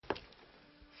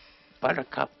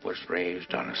Buttercup was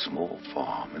raised on a small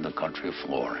farm in the country of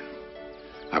Florin.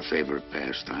 Her favorite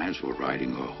pastimes were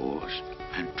riding her horse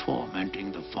and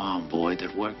tormenting the farm boy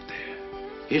that worked there.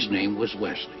 His name was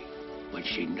Wesley, but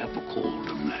she never called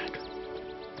him that.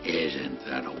 Isn't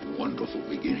that a wonderful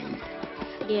beginning?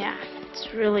 Yeah,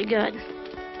 it's really good.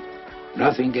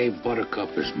 Nothing gave Buttercup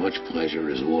as much pleasure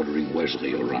as ordering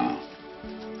Wesley around.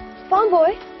 Farm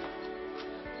boy,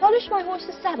 polish my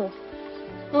horse's saddle.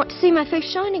 I want to see my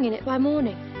face shining in it by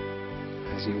morning.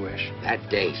 As you wish. That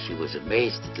day, she was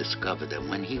amazed to discover that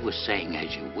when he was saying,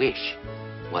 as you wish,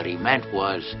 what he meant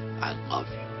was, I love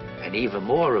you. And even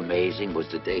more amazing was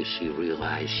the day she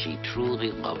realized she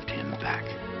truly loved him back.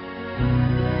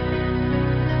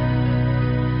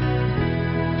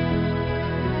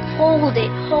 Hold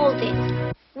it.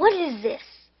 What is this?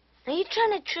 Are you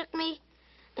trying to trick me?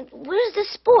 And where's the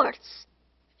sports?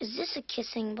 Is this a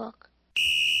kissing book?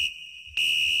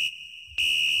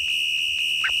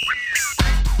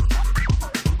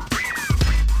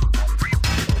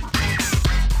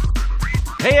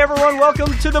 Hey everyone,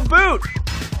 welcome to The Boot!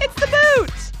 It's The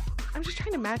Boot! I'm just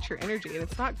trying to match your energy, and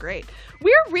it's not great.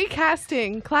 We're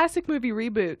recasting classic movie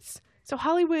reboots, so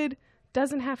Hollywood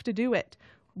doesn't have to do it.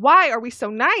 Why are we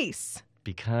so nice?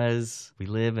 Because we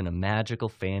live in a magical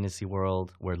fantasy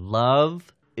world where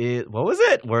love is... What was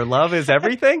it? Where love is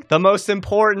everything? The most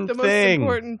important thing. The most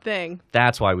important thing.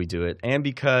 That's why we do it. And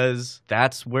because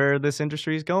that's where this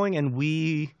industry is going, and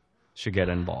we should get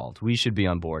involved. We should be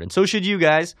on board. And so should you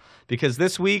guys, because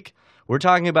this week we're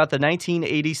talking about the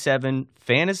 1987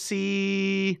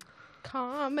 fantasy...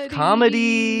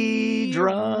 Comedy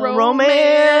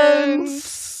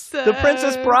romance. The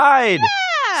Princess Bride.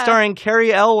 Yeah. Starring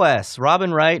Carrie Elwes,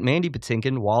 Robin Wright, Mandy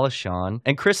Patinkin, Wallace Shawn,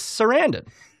 and Chris Sarandon.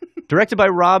 Directed by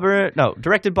Rob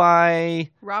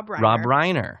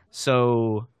Reiner.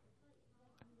 So,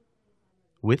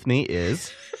 with me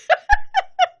is...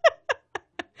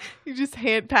 You just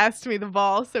hand passed me the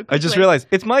ball so quickly. I just realized,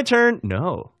 it's my turn.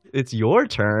 No, it's your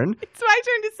turn. It's my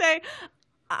turn to say,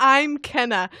 I'm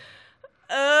Kenna.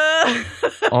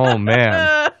 Oh,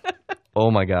 man.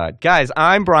 Oh, my God. Guys,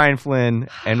 I'm Brian Flynn,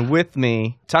 and with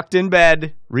me, tucked in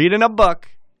bed, reading a book.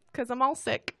 Because I'm all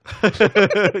sick.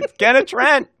 It's Kenna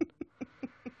Trent.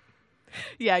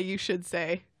 Yeah, you should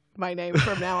say my name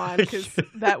from now on, because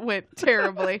that went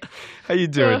terribly. How you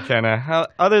doing, Kenna?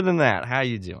 Other than that, how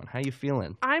you doing? How you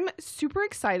feeling? I'm super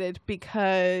excited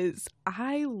because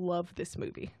I love this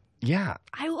movie. Yeah.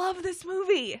 I love this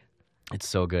movie. It's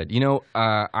so good. You know,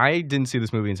 I didn't see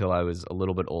this movie until I was a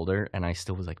little bit older, and I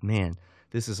still was like, man,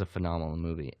 this is a phenomenal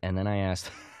movie. And then I asked,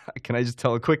 can I just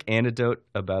tell a quick anecdote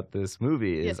about this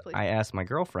movie? Yes, please. I asked my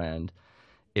girlfriend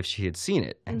if she had seen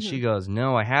it, and she goes,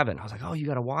 no, I haven't. I was like, oh, you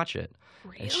got to watch it.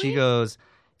 Really? And she goes,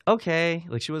 okay.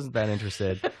 Like, she wasn't that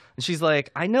interested. And she's like,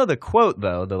 I know the quote,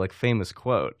 though, the, like, famous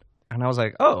quote. And I was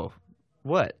like, oh,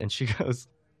 what? And she goes,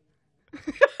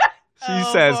 she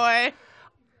says, boy.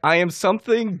 I am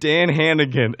something Dan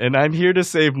Hannigan, and I'm here to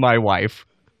save my wife.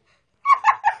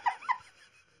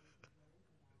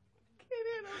 Can't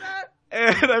handle that.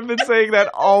 And I've been saying that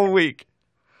all week.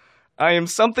 I am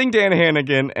something Dan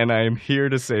Hannigan, and I am here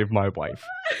to save my wife.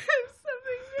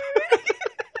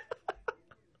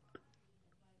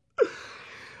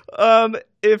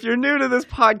 If you're new to this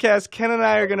podcast, Ken and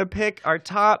I are going to pick our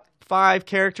top 5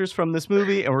 characters from this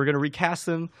movie, and we're going to recast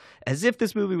them as if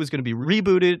this movie was going to be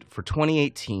rebooted for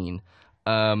 2018.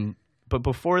 But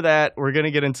before that, we're going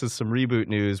to get into some reboot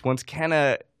news once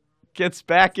Kenna gets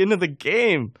back into the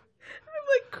game. I'm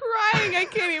like crying. I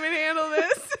can't even handle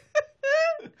this.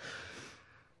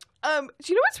 Do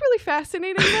you know what's really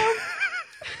fascinating, though?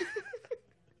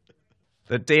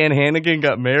 That Dan Hannigan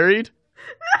got married?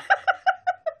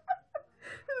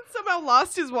 Somehow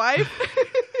lost his wife.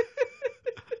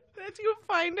 Did you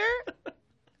find her?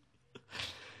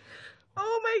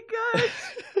 Oh my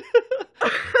gosh.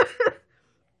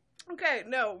 Okay,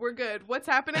 no, we're good. What's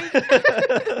happening?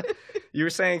 You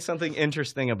were saying something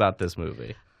interesting about this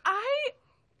movie. I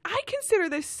consider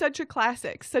this such a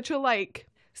classic, such a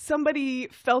somebody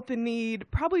felt the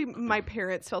need, probably my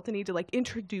parents felt the need to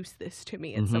introduce this to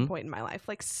me at some point in my life.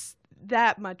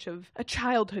 That much of a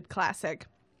childhood classic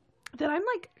that I'm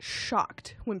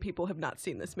shocked when people have not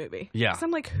seen this movie. Yeah. 'Cause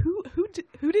I'm like, who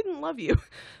didn't love you?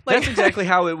 That's exactly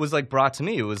how it was brought to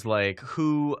me. It was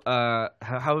how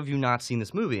have you not seen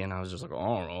this movie? And I was just like,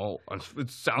 oh, no, it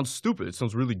sounds stupid. It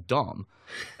sounds really dumb.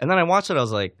 And then I watched it. I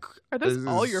was like, are those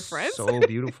all your friends? So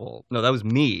beautiful. No, that was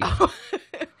me.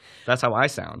 That's how I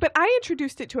sound. But I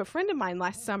introduced it to a friend of mine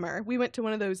last summer. We went to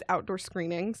one of those outdoor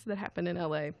screenings that happen in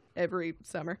LA every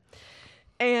summer.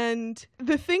 And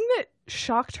the thing that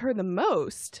shocked her the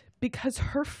most, because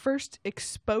her first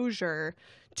exposure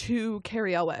to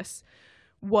Cary Elwes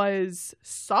was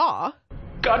Saw.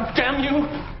 God damn you!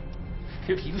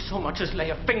 If you so much as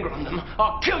lay a finger on them,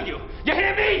 I'll kill you! You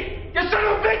hear me? You son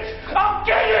of a bitch! I'll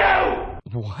kill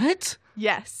you! What?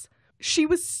 Yes. She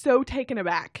was so taken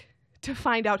aback to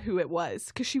find out who it was,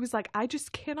 because she was like, I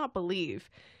just cannot believe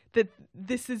that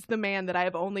this is the man that I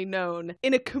have only known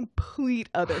in a complete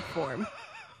other form.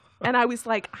 And I was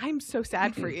like, I'm so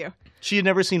sad for you. She had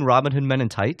never seen Robin Hood Men in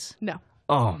Tights? No.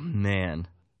 Oh, man.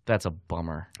 That's a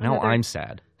bummer. Now Another- I'm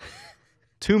sad.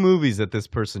 2 movies that this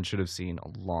person should have seen a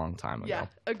long time ago. Yeah,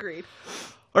 agreed.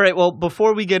 All right, well,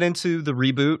 before we get into the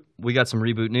reboot, we got some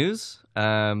reboot news.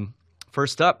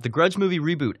 First up, the Grudge movie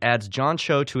reboot adds John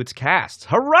Cho to its cast.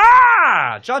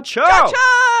 Hurrah! John Cho! John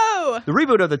Cho! The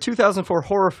reboot of the 2004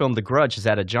 horror film The Grudge has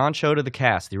added John Cho to the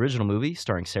cast. The original movie,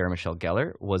 starring Sarah Michelle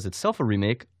Gellar, was itself a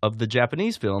remake of the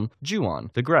Japanese film Ju-on,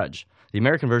 The Grudge. The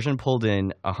American version pulled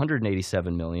in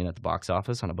 $187 million at the box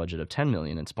office on a budget of $10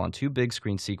 million and spawned 2 big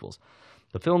screen sequels.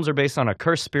 The films are based on a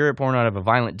cursed spirit born out of a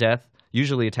violent death,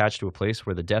 usually attached to a place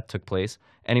where the death took place.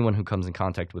 Anyone who comes in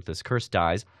contact with this curse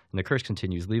dies, and the curse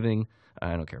continues leaving.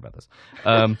 I don't care about this.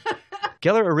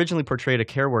 Gellar originally portrayed a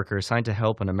care worker assigned to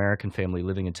help an American family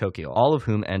living in Tokyo, all of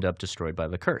whom end up destroyed by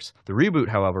the curse. The reboot,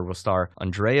 however, will star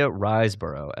Andrea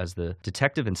Riseborough as the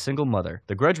detective and single mother.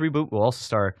 The Grudge reboot will also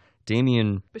star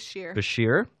Damien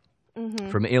Bashir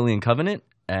from Alien Covenant,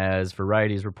 as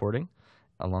Variety is reporting,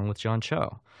 along with John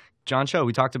Cho. John Cho,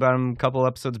 we talked about him a couple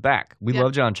episodes back. We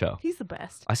love John Cho. He's the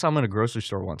best. I saw him in a grocery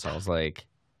store once. I was like,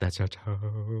 that's John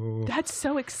Cho. That's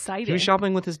so exciting. He was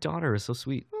shopping with his daughter. It was so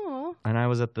sweet. Aw. And I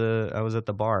was at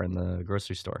the bar in the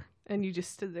grocery store. And you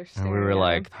just stood there And staring we were at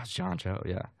like, him. that's John Cho,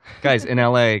 yeah. Guys, in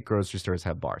LA, grocery stores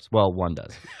have bars. Well, one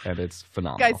does. And it's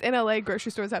phenomenal. Guys, in LA,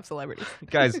 grocery stores have celebrities.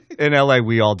 Guys, in LA,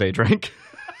 we all day drink.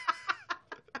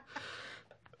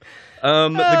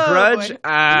 The Grudge,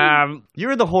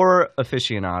 you're the horror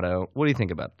aficionado. What do you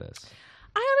think about this?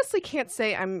 I honestly can't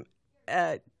say I'm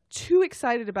too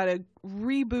excited about a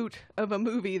reboot of a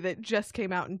movie that just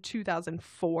came out in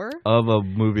 2004. Of a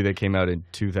movie that came out in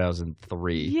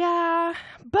 2003. Yeah,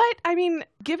 but I mean,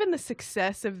 given the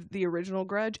success of the original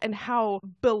Grudge and how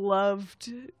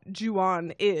beloved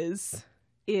Ju-on is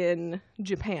in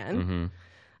Japan,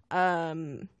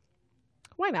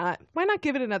 why not? Why not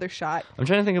give it another shot? I'm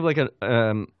trying to think of like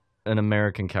an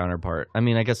American counterpart. I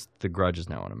mean, I guess The Grudge is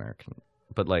now an American.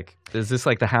 But like, is this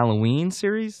like the Halloween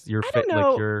series? I don't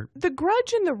know. The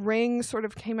Grudge and The Ring sort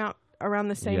of came out around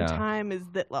the same time as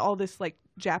that. All this like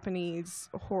Japanese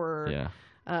horror. Yeah.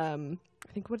 I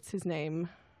think, what's his name?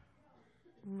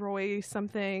 Roy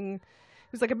something. He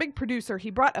was like a big producer. He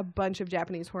brought a bunch of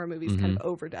Japanese horror movies kind of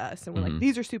over to us, and we're like,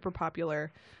 these are super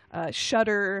popular.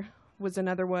 Shudder was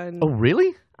another one. Oh,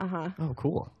 really? Uh-huh. Oh,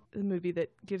 cool. The movie that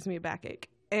gives me a backache.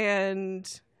 And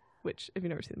which, if you've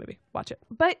never seen the movie, watch it.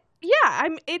 But yeah,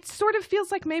 it sort of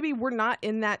feels like maybe we're not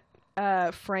in that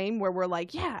frame where we're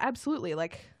like, yeah, absolutely.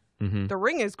 Like, The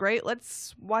Ring is great.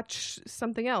 Let's watch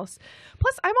something else.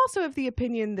 Plus, I'm also of the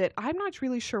opinion that I'm not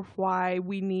really sure why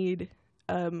we need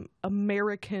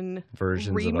American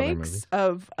Versions remakes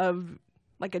of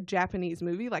like a Japanese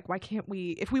movie. Like, why can't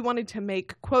we, if we wanted to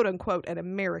make quote unquote an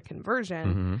American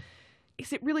version,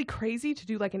 is it really crazy to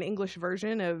do like an English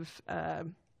version of,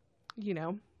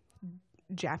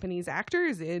 Japanese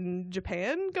actors in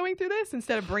Japan going through this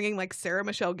instead of bringing like Sarah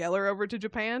Michelle Gellar over to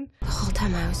Japan? The whole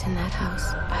time I was in that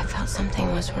house, I felt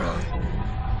something was wrong.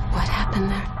 What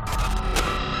happened there?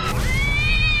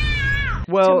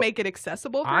 Well, to make it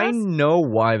accessible for I us? know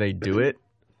why they do it.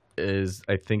 Is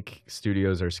I think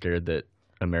studios are scared that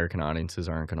American audiences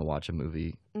aren't going to watch a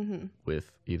movie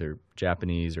with either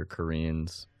Japanese or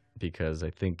Koreans, because I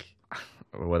think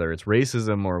whether it's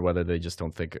racism or whether they just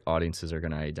don't think audiences are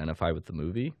going to identify with the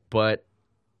movie. But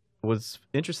what's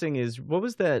interesting is, what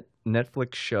was that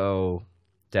Netflix show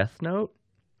Death Note,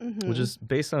 which is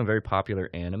based on a very popular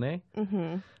anime.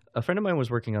 A friend of mine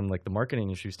was working on like the marketing,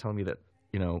 and she was telling me that,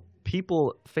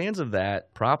 fans of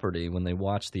that property, when they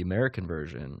watch the American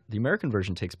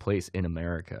version takes place in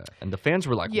America. And the fans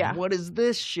were like, what is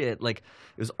this shit? Like,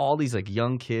 it was all these like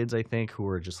young kids, I think, who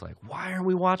were just like, why are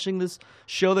we watching this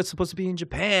show that's supposed to be in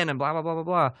Japan and blah, blah, blah, blah,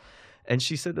 blah. And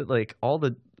she said that like all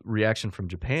the reaction from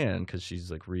Japan, because she's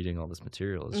like reading all this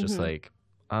material, is just like,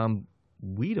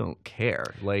 we don't care.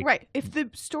 Like, right. If the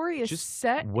story is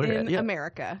set in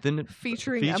America, then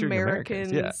featuring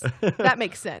Americans, yeah. that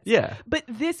makes sense. Yeah. But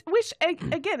this, which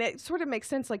again, it sort of makes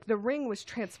sense. Like, The Ring was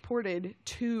transported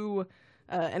to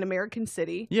an American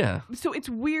city. Yeah. So it's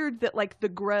weird that like The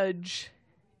Grudge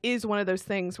is one of those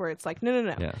things where it's like,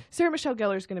 no. Yeah. Sarah Michelle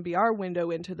Gellar is going to be our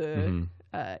window into the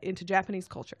into Japanese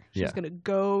culture. She's Yeah. going to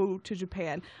go to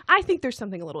Japan. I think there's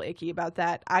something a little icky about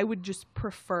that. I would just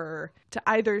prefer to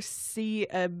either see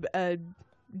a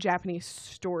Japanese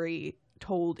story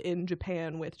told in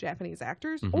Japan with Japanese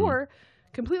actors or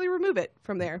completely remove it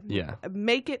from there. Yeah.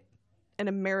 Make it an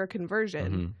American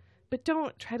version. But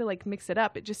don't try to like mix it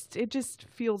up. It just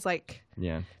feels like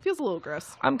feels a little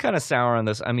gross. I'm kind of sour on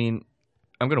this. I mean,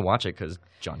 I'm gonna watch it because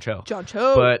John Cho.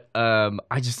 But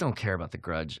I just don't care about The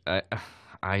Grudge.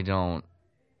 I don't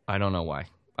know why.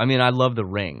 I mean, I love The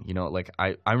Ring. You know, like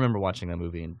I remember watching that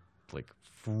movie and like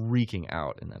freaking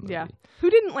out in that movie. yeah, who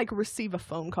didn't like receive a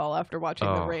phone call after watching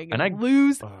The Ring and I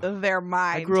lose their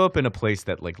mind? I grew up in a place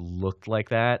that like looked like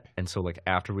that, and so like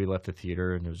after we left the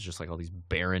theater, and there was just like all these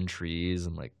barren trees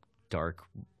and like dark,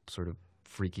 sort of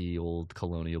freaky old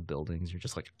colonial buildings. You're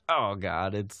just like, oh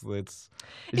god, it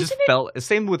just felt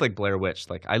same with like Blair Witch.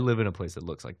 Like I live in a place that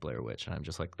looks like Blair Witch, and I'm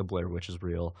just like, the Blair Witch is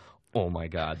real. Oh my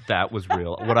god, that was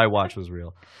real. What I watched was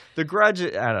real. The Grudge,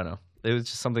 I don't know. It was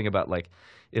just something about like,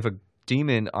 if a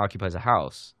demon occupies a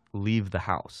house, leave the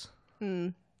house.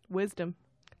 Wisdom.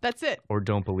 That's it. Or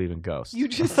don't believe in ghosts. You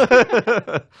just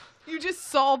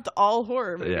solved all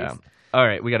horror movies. Yeah. All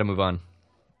right, we got to move on.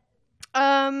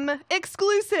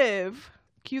 Exclusive.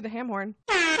 Cue the ham horn.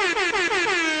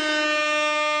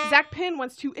 Zach Penn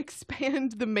wants to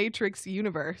expand the Matrix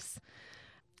universe.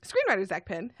 Screenwriter Zach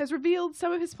Penn has revealed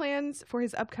some of his plans for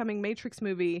his upcoming Matrix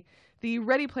movie. The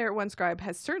Ready Player One scribe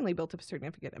has certainly built up a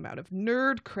significant amount of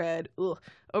nerd cred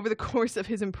over the course of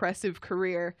his impressive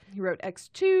career. He wrote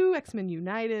X2, X-Men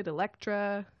United,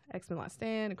 Elektra, X-Men Last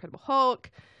Stand, Incredible Hulk.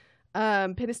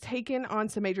 Penn has taken on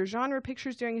some major genre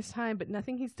pictures during his time, but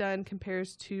nothing he's done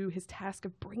compares to his task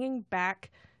of bringing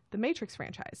back the Matrix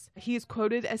franchise. He is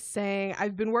quoted as saying,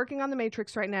 "I've been working on the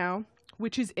Matrix right now,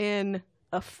 which is in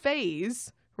a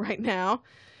phase right now.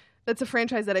 That's a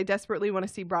franchise that I desperately want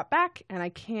to see brought back, and I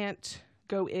can't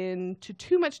go into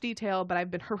too much detail, but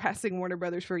I've been harassing Warner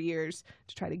Brothers for years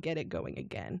to try to get it going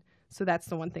again. So that's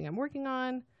the one thing I'm working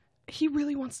on." He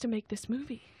really wants to make this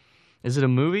movie. Is it a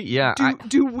movie? Yeah.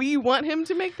 Do we want him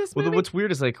to make this movie? Well, what's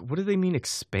weird is like, what do they mean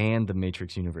expand the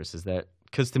Matrix universe? Is that,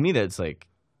 because to me that's like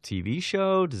TV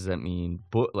show? Does that mean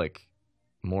like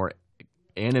more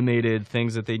animated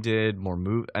things that they did? More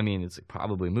movie? I mean, it's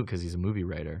probably movie because he's a movie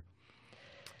writer.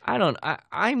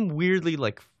 I'm weirdly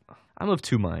like, I'm of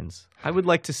two minds. I would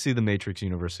like to see the Matrix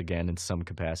universe again in some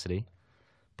capacity,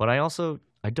 but I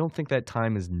don't think that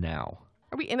time is now.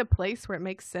 Are we in a place where it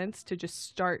makes sense to just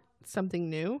start something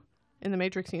new in the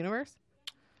Matrix universe?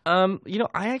 I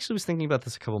actually was thinking about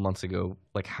this a couple months ago,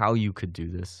 like how you could do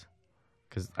this.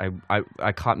 Because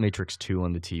I caught Matrix 2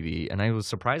 on the TV, and I was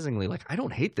surprisingly like, I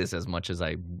don't hate this as much as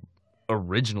I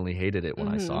originally hated it when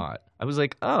I saw it. I was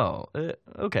like, oh,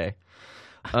 okay.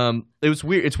 It was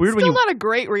weird. It's weird when you... Still not a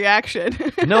great reaction.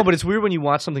 No, but it's weird when you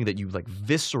watch something that you like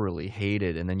viscerally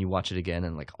hated, and then you watch it again,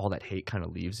 and like all that hate kind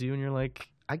of leaves you, and you're like,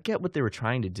 I get what they were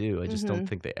trying to do. I just don't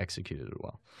think they executed it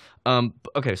well.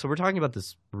 Okay, so we're talking about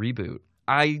this reboot.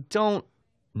 I don't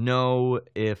know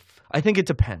if... I think it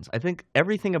depends. I think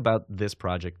everything about this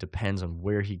project depends on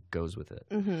where he goes with it.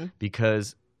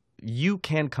 Because you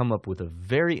can come up with a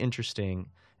very interesting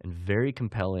and very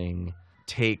compelling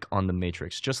take on the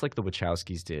Matrix, just like the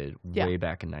Wachowskis did way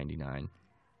back in '99.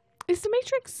 Is the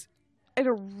Matrix an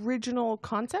original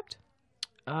concept?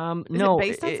 No, it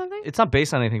based on something? It's not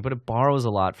based on anything, but it borrows a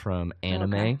lot from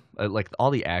anime. Okay. Like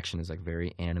all the action is like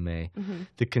very anime.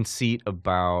 The conceit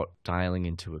about dialing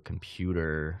into a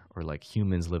computer or like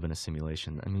humans live in a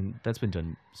simulation. I mean, that's been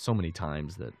done so many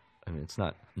times that, I mean, it's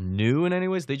not new in any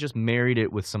ways. They just married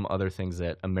it with some other things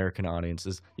that American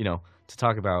audiences, to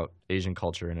talk about Asian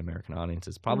culture and American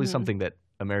audiences, probably something that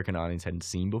American audience hadn't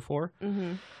seen before.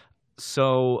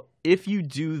 So if you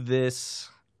do this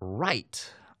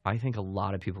right, I think a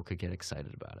lot of people could get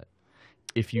excited about it.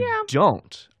 If you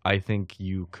don't, I think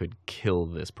you could kill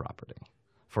this property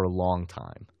for a long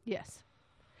time. Yes.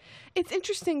 It's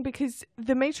interesting because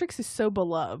The Matrix is so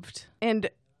beloved.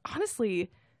 And honestly,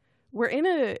 we're in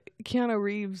a Keanu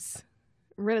Reeves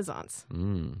renaissance.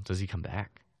 Does he come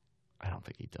back? I don't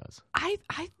think he does. I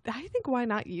think why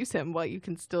not use him while you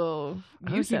can still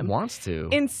use him? He wants to.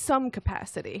 In some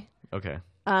capacity. Okay.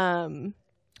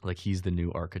 Like he's the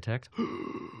new architect?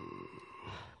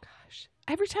 Gosh.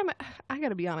 Every time, I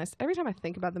gotta be honest, every time I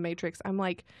think about The Matrix, I'm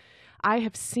like, I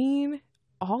have seen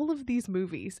all of these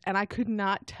movies and I could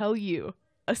not tell you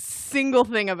a single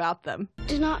thing about them.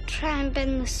 Do not try and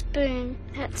bend the spoon.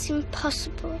 That's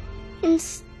impossible.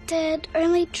 Instead,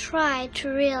 only try to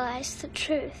realize the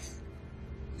truth.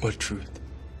 What truth?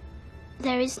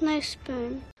 There is no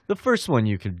spoon. The first one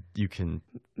you can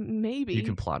maybe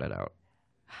plot it out.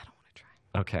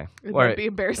 Okay. It All would right. be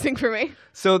embarrassing for me.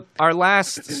 So our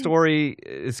last story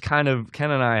is kind of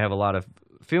Ken and I have a lot of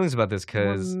feelings about this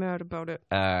because I'm mad about it.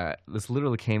 this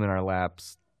literally came in our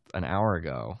laps an hour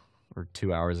ago or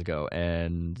 2 hours ago,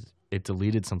 and it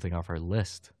deleted something off our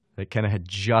list that Kenna had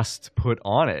just put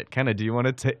on it. Kenna, do you want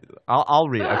to take? I'll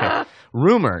read it. Okay.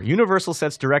 Rumor: Universal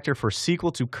sets director for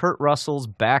sequel to Kurt Russell's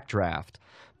Backdraft.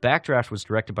 Backdraft was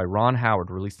directed by Ron Howard,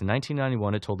 released in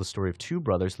 1991. It told the story of two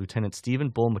brothers, Lieutenant Stephen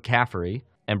Bull McCaffrey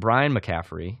and Brian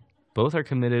McCaffrey. Both are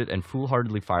committed and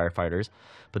foolhardily firefighters,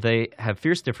 but they have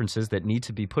fierce differences that need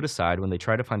to be put aside when they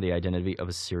try to find the identity of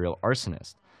a serial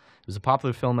arsonist. It was a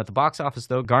popular film at the box office,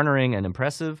 though, garnering an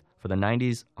impressive, for the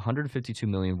 90s, $152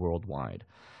 million worldwide.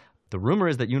 The rumor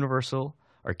is that Universal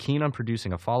are keen on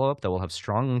producing a follow-up that will have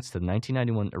strong links to the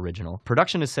 1991 original.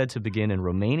 Production is said to begin in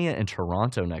Romania and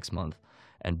Toronto next month,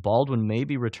 and Baldwin may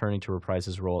be returning to reprise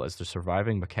his role as the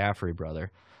surviving McCaffrey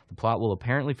brother. The plot will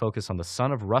apparently focus on the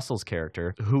son of Russell's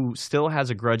character, who still has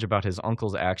a grudge about his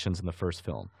uncle's actions in the first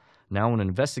film. Now an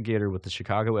investigator with the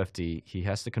Chicago FD, he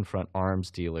has to confront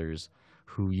arms dealers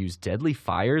who use deadly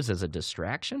fires as a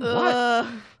distraction? What?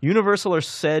 Universal are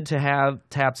said to have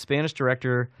tapped Spanish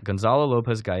director Gonzalo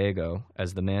Lopez Gallego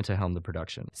as the man to helm the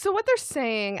production. So what they're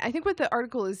saying, I think what the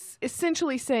article is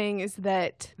essentially saying is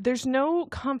that there's no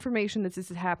confirmation that this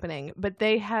is happening, but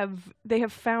they have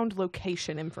found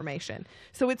location information.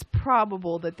 So it's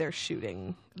probable that they're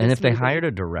shooting this And if they movie. hired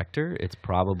a director, it's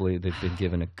probably they've been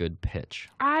given a good pitch.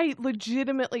 I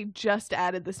legitimately just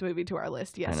added this movie to our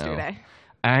list yesterday.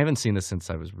 I haven't seen this since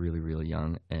I was really, really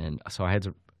young, and so I had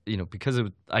to, because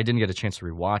I didn't get a chance to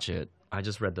rewatch it, I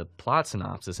just read the plot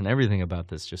synopsis, and everything about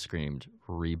this just screamed,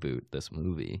 reboot this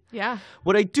movie. Yeah.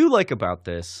 What I do like about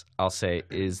this, I'll say,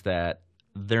 is that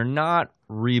they're not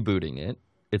rebooting it.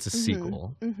 It's a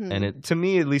sequel. And it, to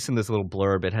me, at least in this little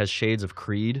blurb, it has shades of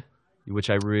Creed, which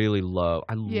I really love.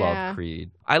 I love Creed.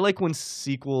 I like when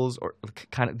sequels, or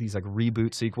kind of these like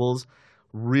reboot sequels,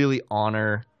 really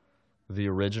honor the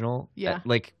original. Yeah.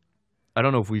 Like, I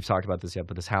don't know if we've talked about this yet,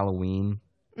 but this Halloween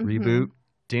reboot,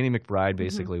 Danny McBride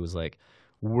basically was like,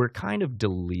 we're kind of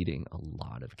deleting a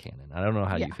lot of canon. I don't know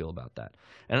how you feel about that.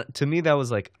 And to me, that was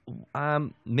like,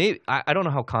 maybe, I don't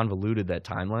know how convoluted that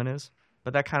timeline is,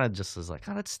 but that kind of just is like,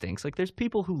 oh, that stinks. Like, there's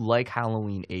people who like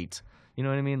Halloween 8. You know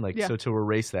what I mean? Like, so to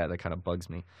erase that kind of bugs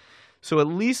me. So at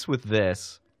least with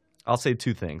this, I'll say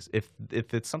two things. If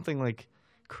it's something like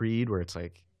Creed, where it's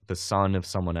like, the son of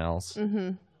someone else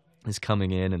is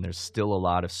coming in, and there's still a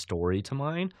lot of story to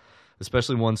mine,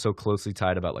 especially one so closely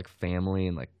tied about like family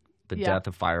and like the death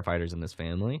of firefighters in this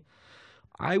family.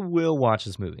 I will watch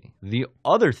this movie. The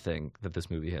other thing that this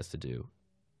movie has to do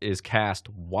is cast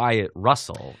Wyatt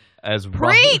Russell as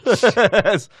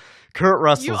as Kurt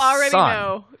Russell's You already son.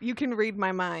 know. You can read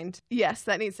my mind. Yes,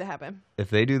 that needs to happen. If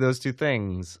they do those two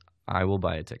things, I will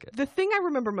buy a ticket. The thing I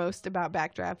remember most about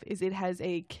Backdraft is it has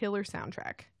a killer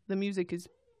soundtrack. The music is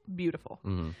beautiful.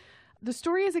 The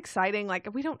story is exciting. Like,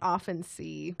 we don't often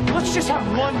see. Let's just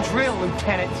have one drill,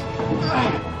 Lieutenant.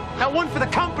 Now, one for the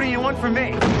company and one for me.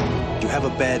 You have a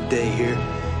bad day here,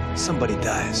 somebody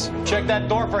dies. Check that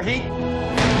door for heat.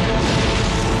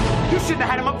 You shouldn't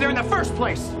have had him up there in the first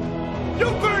place. You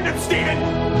burned him,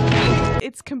 Steven!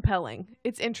 It's compelling.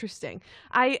 It's interesting.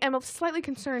 I am slightly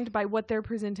concerned by what they're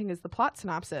presenting as the plot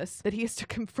synopsis, that he has to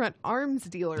confront arms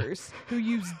dealers who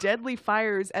use deadly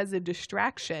fires as a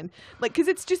distraction. Like, because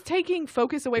it's just taking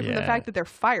focus away from the fact that they're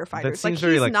firefighters. That seems like,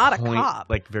 very, he's like, not point, a cop.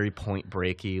 like very Point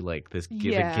Breaky, like this the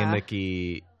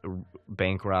gimmicky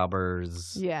bank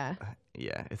robbers. Yeah.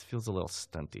 Yeah, it feels a little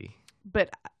stunty.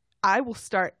 But I will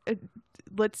start.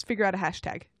 Let's figure out a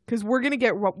hashtag, because we're going to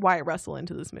get Wyatt Russell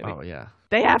into this movie. Oh, yeah.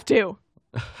 They have to.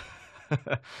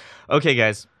 Okay,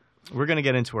 guys, we're going to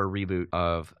get into our reboot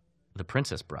of The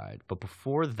Princess Bride. But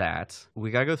before that,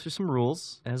 we got to go through some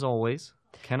rules, as always.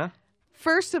 Kenna?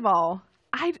 First of all,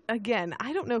 I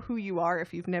don't know who you are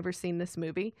if you've never seen this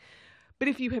movie. But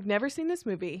if you have never seen this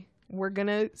movie, we're going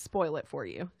to spoil it for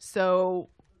you. So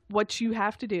what you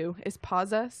have to do is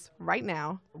pause us right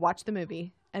now, watch the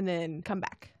movie, and then come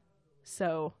back.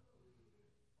 So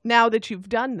now that you've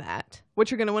done that, what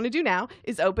you're going to want to do now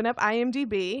is open up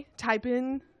IMDb, type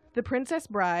in The Princess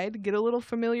Bride, get a little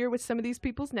familiar with some of these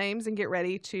people's names, and get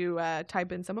ready to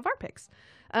type in some of our picks.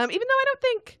 Even though I don't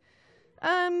think,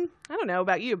 I don't know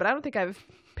about you, but I don't think I've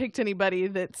picked anybody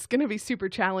that's going to be super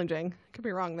challenging. Could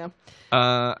be wrong, though.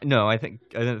 No, I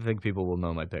don't think people will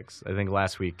know my picks. I think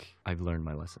last week I've learned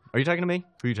my lesson. Are you talking to me?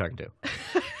 Who are you talking to?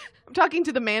 I'm talking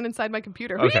to the man inside my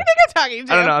computer. Who Okay. do you think I'm talking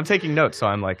to? I don't know. I'm taking notes, so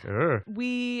I'm like, ugh.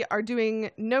 We are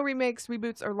doing no remakes,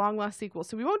 reboots, or long-lost sequels.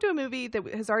 So we won't do a movie that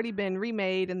has already been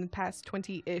remade in the past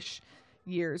 20-ish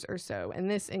years or so. And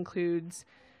this includes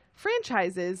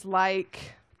franchises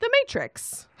like The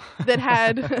Matrix that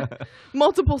had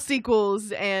multiple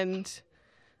sequels and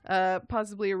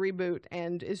possibly a reboot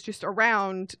and is just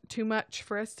around too much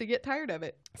for us to get tired of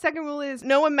it. Second rule is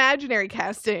no imaginary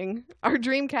casting. Our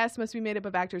dream cast must be made up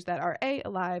of actors that are A,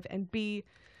 alive, and B,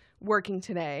 working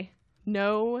today.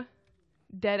 No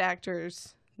dead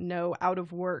actors, no out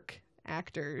of work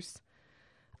actors.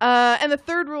 And the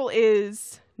third rule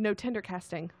is no tender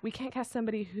casting. We can't cast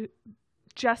somebody who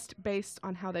just based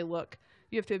on how they look.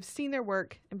 You have to have seen their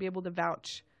work and be able to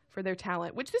vouch for their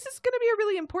talent, which this is going to be a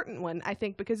really important one, I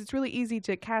think, because it's really easy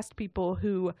to cast people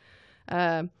who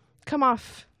come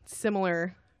off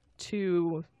similar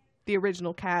to the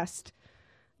original cast.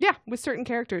 Yeah, with certain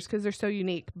characters because they're so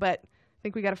unique. But I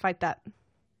think we got to fight that.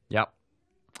 Yep.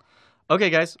 Okay,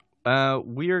 guys.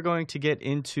 We are going to get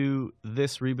into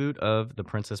this reboot of The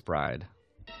Princess Bride.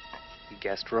 You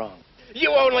guessed wrong. You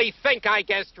only think I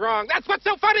guessed wrong. That's what's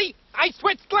so funny. I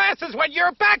switched glasses when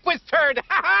your back was turned.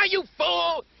 Ha ha, you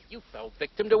fool. You fell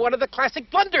victim to one of the classic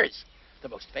blunders. The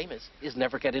most famous is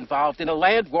never get involved in a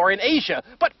land war in Asia,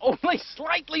 but only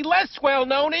slightly less well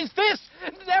known is this.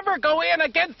 Never go in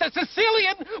against a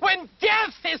Sicilian when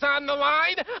death is on the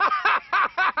line.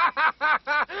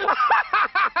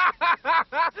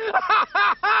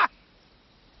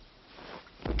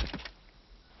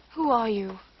 Who are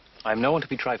you? I'm no one to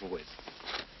be trifled with.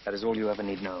 That is all you ever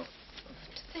need know.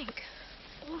 To think,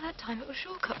 all that time it was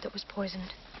Shortcut that was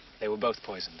poisoned. They were both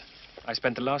poisoned. I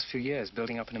spent the last few years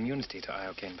building up an immunity to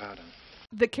iocane powder.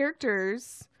 The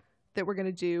characters that we're going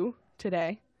to do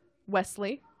today,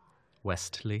 Westley,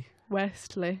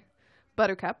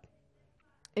 Buttercup,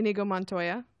 Inigo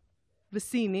Montoya,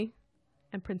 Vicini,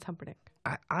 and Prince Humperdinck.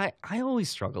 I always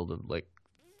struggle to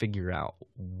figure out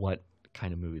what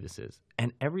kind of movie this is.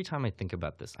 And every time I think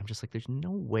about this, I'm just like, there's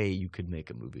no way you could make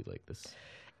a movie like this.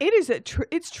 It is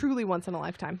it's truly once in a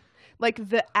lifetime. Like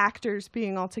the actors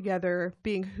being all together,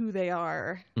 being who they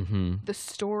are, the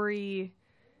story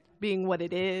being what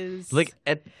it is. Like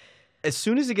as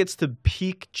soon as it gets to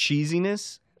peak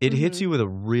cheesiness, it hits you with a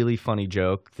really funny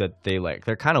joke that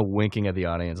they're kind of winking at the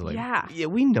audience like, yeah,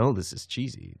 we know this is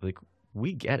cheesy. Like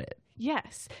we get it.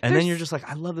 Yes. And then you're just like,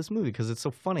 I love this movie because it's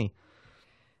so funny.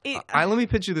 Let me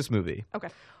pitch you this movie. Okay.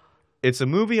 It's a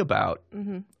movie about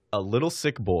a little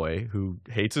sick boy who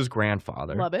hates his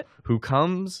grandfather. Love it.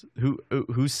 Who's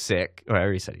sick. Oh, I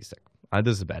already said he's sick.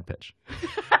 This is a bad pitch.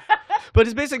 But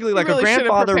it's basically like really a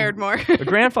grandfather. Prepared more. A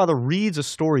grandfather reads a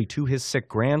story to his sick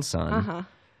grandson,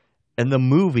 and the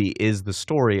movie is the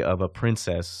story of a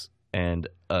princess and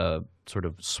a sort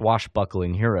of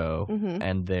swashbuckling hero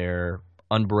and their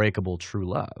unbreakable true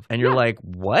love. And you're like,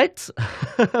 what?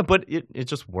 But it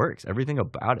just works. Everything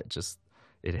about it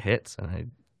it hits,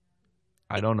 and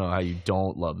I don't know how you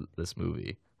don't love this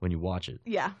movie when you watch it.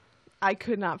 Yeah. I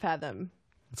could not fathom.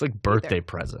 It's like birthday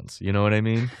presents. You know what I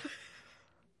mean?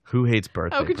 Who hates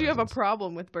birthday presents? How could you have a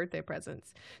problem with birthday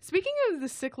presents? Speaking of the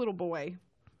sick little boy,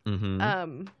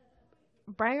 Brian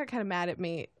got kind of mad at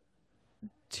me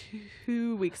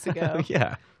 2 weeks ago.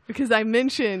 Yeah. Because we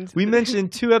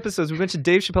mentioned 2 episodes. We mentioned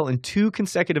Dave Chappelle in 2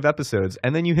 consecutive episodes,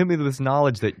 and then you hit me with this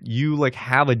knowledge that you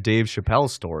have a Dave Chappelle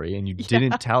story, and you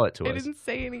didn't tell it to us. I didn't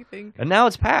say anything. And now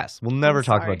it's past. We'll never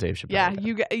talk about Dave Chappelle. Yeah,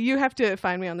 again. you have to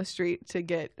find me on the street to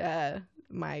get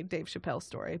my Dave Chappelle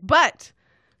story. But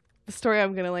the story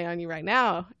I'm going to lay on you right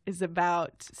now is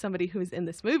about somebody who is in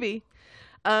this movie.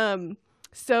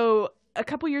 So a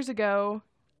couple years ago,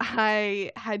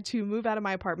 I had to move out of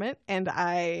my apartment, and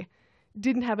I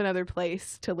didn't have another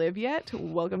place to live yet.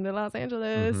 Welcome to Los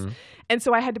Angeles. And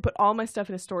so I had to put all my stuff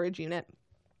in a storage unit.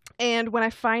 And when I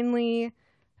finally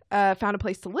found a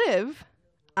place to live,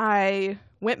 I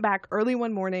went back early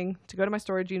one morning to go to my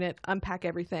storage unit, unpack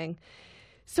everything.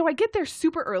 So I get there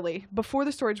super early before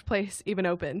the storage place even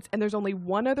opens. And there's only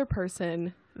one other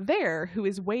person there who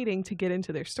is waiting to get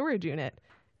into their storage unit.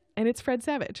 And it's Fred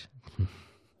Savage.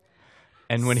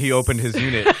 And when he opened his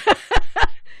unit,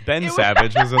 Ben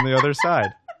Savage was on the other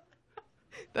side.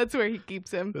 That's where he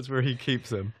keeps him. His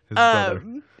brother.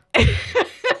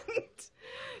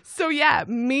 So yeah,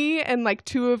 me and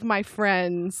 2 of my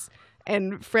friends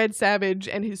and Fred Savage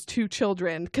and his 2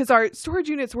 children, because our storage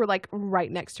units were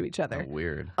right next to each other. Oh,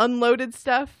 weird. Unloaded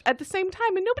stuff at the same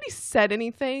time, and nobody said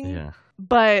anything. Yeah.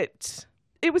 But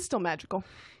it was still magical.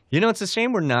 It's a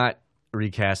shame we're not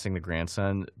recasting the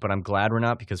grandson, but I'm glad we're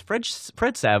not, because Fred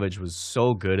Savage was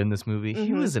so good in this movie.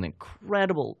 He was an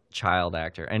incredible child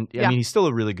actor, and I mean, he's still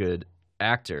a really good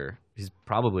actor. He's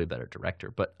probably a better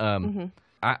director, but I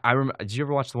remember. Did you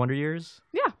ever watch The Wonder Years?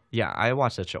 Yeah, I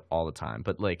watch that show all the time.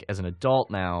 But as an adult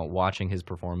now, watching his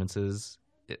performances,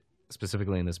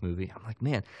 specifically in this movie, I'm like,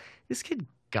 man, this kid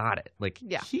got it. Like,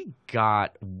 Yeah. he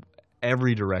got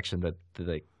every direction that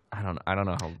like, I don't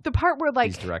know how The part where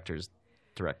like these directors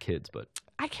direct kids, but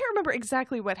I can't remember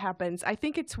exactly what happens. I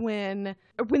think it's when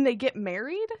they get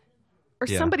married or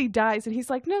Yeah. somebody dies and he's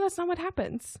like, no, that's not what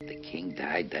happens. The king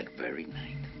died that very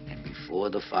night, and before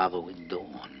the following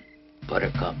dawn,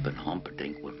 Buttercup and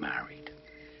Humperdinck were married.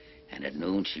 And at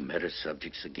noon she met her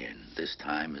subjects again, this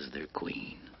time as their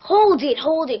queen. Hold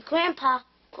it, Grandpa.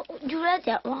 You read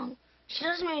that wrong. She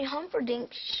doesn't marry Humperdinck.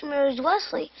 She marries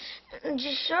Wesley. I'm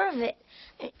just sure of it.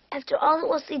 After all that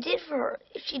Wesley did for her,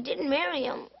 if she didn't marry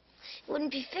him, it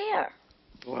wouldn't be fair.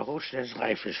 Well, who says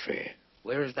life is fair?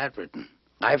 Where is that written?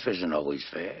 Life isn't always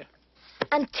fair.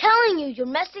 I'm telling you, you're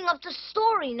messing up the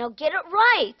story. Now get it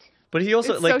right. But he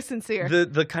also It's like so sincere.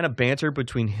 The kind of banter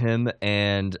between him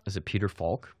and is it Peter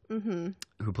Falk, Mm-hmm.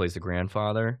 who plays the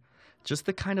grandfather? Just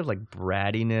the kind of like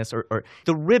brattiness or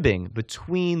the ribbing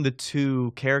between the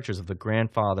two characters of the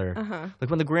grandfather. Uh-huh. Like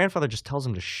when the grandfather just tells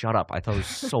him to shut up, I thought it was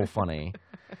so funny.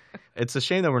 It's a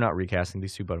shame that we're not recasting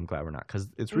these two, but I'm glad we're not because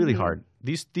it's really Mm-hmm. hard.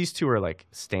 These two are like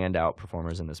standout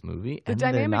performers in this movie, The and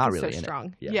they're dynamic not is really so in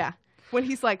strong. it. Yeah. When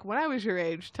he's like, when I was your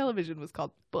age, television was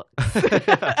called books.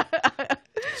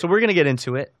 So we're gonna get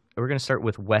into it. We're gonna start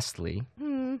with Wesley.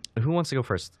 Hmm. Who wants to go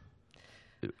first?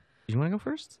 You want to go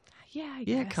first? Yeah, I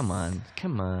Yeah, guess. come on.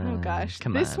 Oh gosh,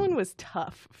 come this on. one was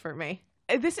tough for me.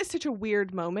 This is such a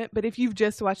weird moment, but if you've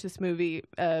just watched this movie,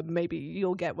 maybe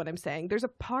you'll get what I'm saying. There's a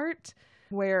part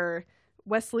where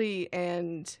Wesley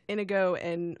and Inigo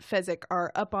and Fezzik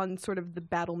are up on sort of the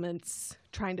battlements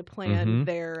trying to plan Mhm.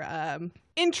 their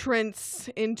entrance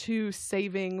into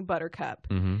saving Buttercup.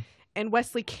 Mm-hmm. And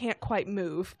Wesley can't quite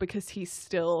move because he's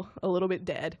still a little bit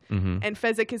dead. Mm-hmm. And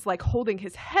Fezzik is like holding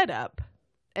his head up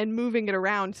and moving it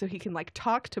around so he can like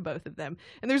talk to both of them.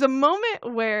 And there's a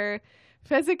moment where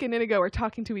Fezzik and Inigo are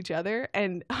talking to each other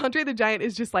and Andre the Giant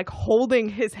is just like holding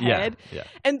his head. Yeah.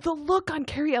 And the look on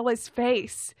Carrie Ella's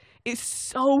face is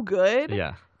so good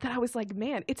Yeah. that I was like,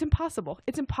 man, it's impossible.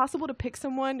 It's impossible to pick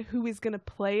someone who is going to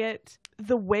play it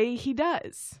the way he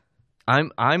does.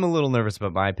 I'm a little nervous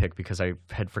about my pick because I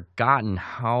had forgotten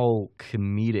how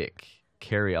comedic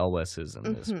Carrie Elwes is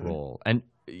in this Mhm. role. And,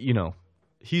 you know,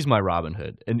 he's my Robin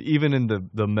Hood. And even in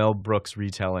the Mel Brooks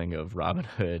retelling of Robin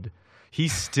Hood, he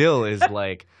still is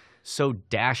like so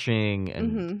dashing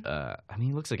and I mean,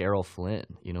 he looks like Errol Flynn.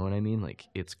 You know what I mean? Like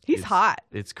He's hot.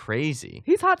 It's crazy.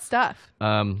 He's hot stuff.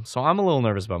 So I'm a little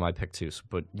nervous about my pick too.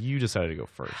 But you decided to go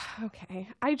first. Okay.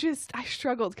 I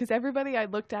struggled because everybody I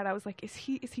looked at, I was like, is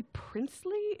he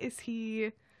princely? Is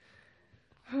he?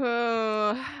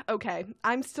 Okay.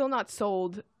 I'm still not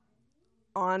sold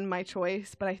on my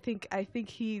choice, but I think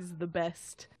he's the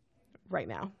best right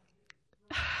now.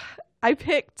 I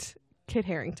picked Kit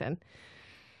Harington.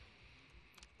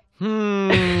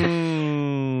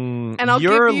 And I'll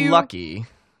you're give you- lucky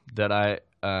that I.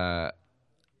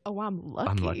 Oh, I'm lucky.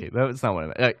 I'm lucky. That's not what I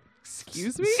meant.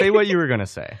 Excuse me? Say what you were gonna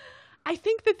say. I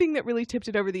think the thing that really tipped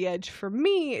it over the edge for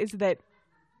me is that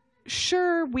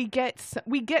sure we get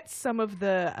some of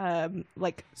the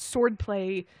like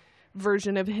swordplay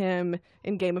version of him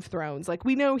in Game of Thrones. Like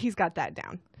we know he's got that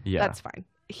down. Yeah. That's fine.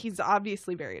 He's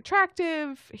obviously very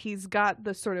attractive. He's got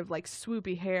the sort of like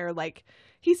swoopy hair. Like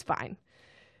he's fine.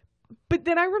 But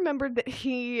then I remembered that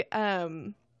he's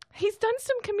done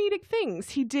some comedic things.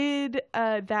 He did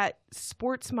that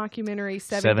sports mockumentary,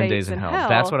 Seven Days in Hell.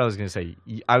 That's what I was going to say.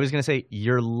 I was going to say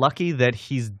you're lucky that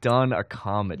he's done a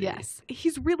comedy. Yes.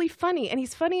 He's really funny. And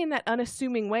he's funny in that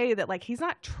unassuming way that like he's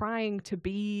not trying to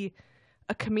be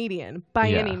a comedian by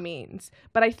Yeah. any means.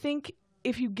 But I think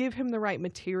if you give him the right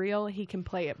material, he can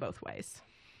play it both ways.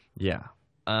 Yeah.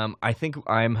 I think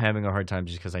I'm having a hard time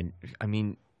just because I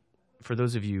mean, for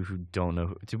those of you who don't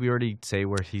know, did we already say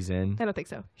where he's in? I don't think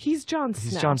so. He's Jon Snow.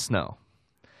 He's Jon Snow.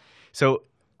 So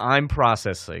I'm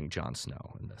processing Jon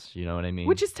Snow in this. You know what I mean?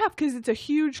 Which is tough because it's a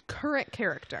huge current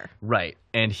character. Right.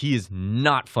 And he is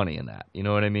not funny in that. You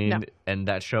know what I mean? No. And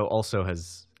that show also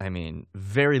has, I mean,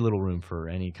 very little room for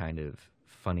any kind of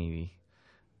funny.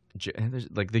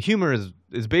 Like the humor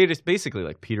is basically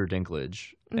like Peter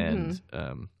Dinklage and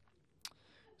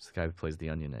it's the guy who plays the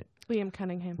Onion Knight. Liam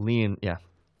Cunningham. Yeah.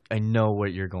 I know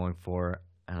what you're going for,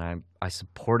 and I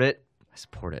support it.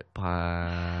 But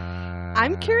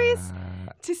I'm curious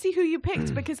to see who you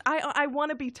picked because I want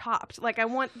to be topped. Like I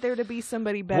want there to be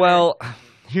somebody better. Well,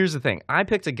 here's the thing. I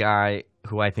picked a guy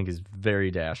who I think is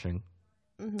very dashing,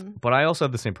 but I also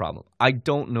have the same problem. I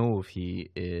don't know if he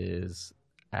is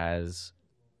as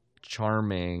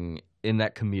charming in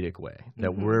that comedic way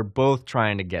that we're both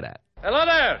trying to get at. Hello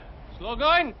there. Slow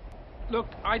going? Look,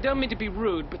 I don't mean to be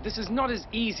rude, but this is not as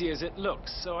easy as it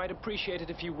looks, so I'd appreciate it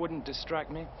if you wouldn't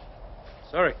distract me.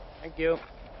 Sorry. Thank you.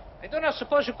 I do not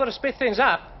suppose you could have sped things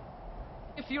up.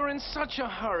 If you're in such a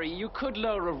hurry, you could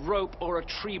lower a rope or a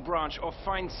tree branch or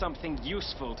find something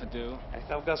useful to do. I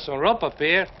have got some rope up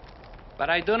here, but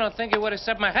I do not think it would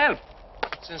accept my help,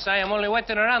 since I am only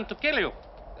waiting around to kill you.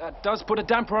 That does put a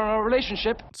damper on our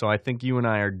relationship. So I think you and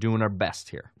I are doing our best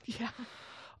here. Yeah.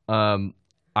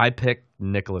 I picked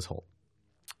Nicholas Hoult.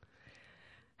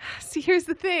 See, here's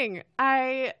the thing.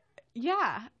 And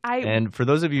for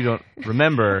those of you who don't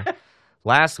remember,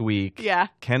 last week, Yeah.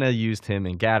 Kenna used him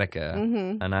in Gattaca,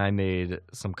 Mhm. and I made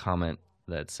some comment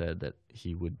that said that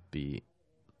he would be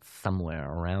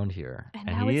somewhere around here. And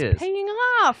now he it's is. paying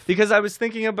off. Because I was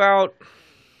thinking about,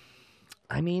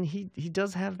 I mean, he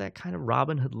does have that kind of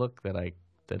Robin Hood look that I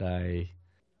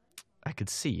could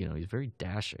see. You know, he's very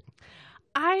dashing.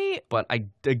 But I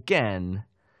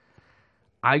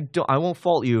won't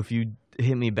fault you if you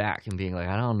hit me back and being like,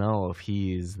 I don't know if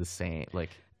he's the same. Like,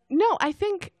 No, I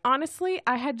think, honestly,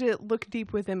 I had to look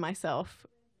deep within myself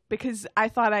because I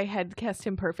thought I had cast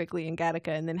him perfectly in Gattaca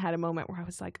and then had a moment where I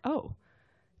was like, oh,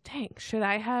 dang, should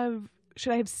I have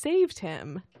saved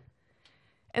him?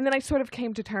 And then I sort of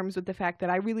came to terms with the fact that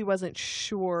I really wasn't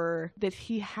sure that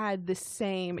he had the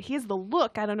same, he has the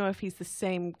look, I don't know if he's the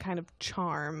same kind of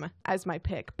charm as my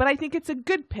pick, but I think it's a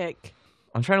good pick.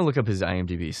 I'm trying to look up his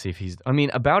IMDb, see if he's, I mean,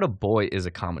 About a Boy is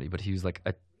a comedy, but he was like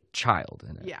a child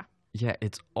in it. Yeah. Yeah,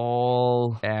 it's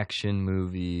all action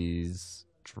movies,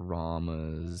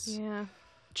 dramas. Yeah.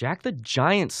 Jack the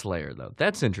Giant Slayer, though.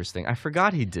 That's interesting. I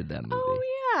forgot he did that movie. Oh,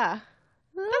 yeah.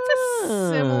 That's a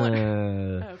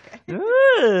similar...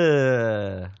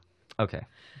 Okay.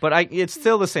 But it's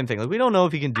still the same thing. Like, we don't know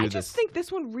if he can do I this. just think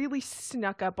this one really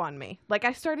snuck up on me. Like,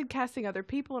 I started casting other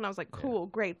people, and I was like, cool,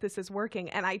 great, this is working.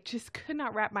 And I just could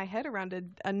not wrap my head around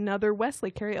another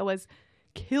Wesley. Cary Elwes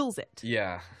kills it.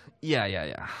 Yeah.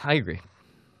 I agree.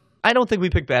 I don't think we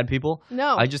picked bad people.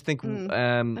 No. I just think,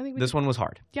 I think this one was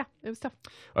hard. Yeah, it was tough.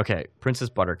 Okay, Princess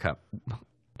Buttercup.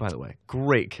 By the way,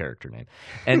 great character name.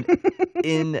 And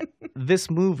in this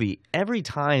movie, every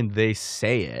time they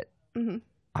say it,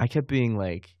 I kept being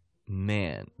like,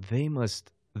 man, it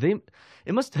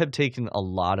must have taken a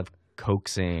lot of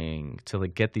coaxing to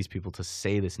like get these people to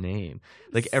say this name.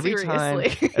 Like every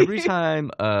time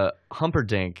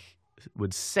Humperdinck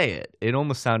would say it, it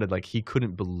almost sounded like he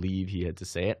couldn't believe he had to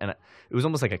say it, and it was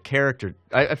almost like a character.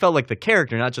 I felt like the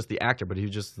character, not just the actor, but he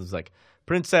just was like,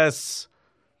 Princess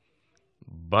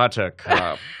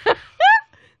Buttercup.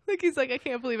 Like he's like, I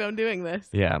can't believe I'm doing this.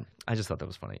 Yeah, I just thought that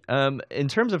was funny. In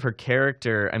terms of her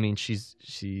character, I mean,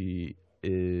 she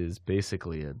is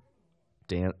basically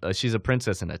she's a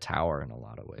princess in a tower in a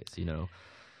lot of ways, you know.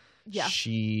 Yeah.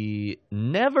 She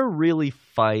never really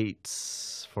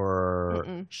fights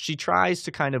for. She tries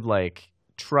to kind of like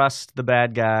trust the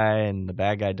bad guy, and the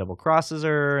bad guy double crosses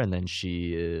her, and then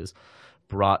she is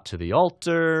brought to the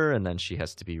altar, and then she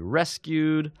has to be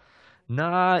rescued.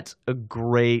 Not a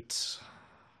great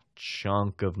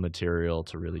chunk of material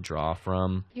to really draw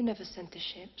from. You never sent the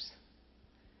ships.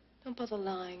 Don't bother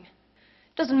lying.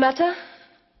 Doesn't matter.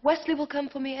 Wesley will come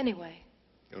for me anyway.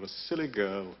 You're a silly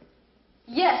girl.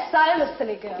 Yes, I am a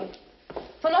silly girl.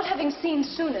 For not having seen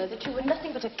sooner that you were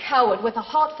nothing but a coward with a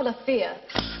heart full of fear.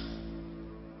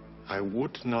 I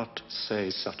would not say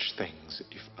such things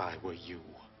if I were you.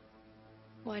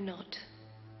 Why not?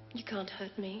 You can't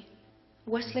hurt me.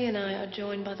 Wesley and I are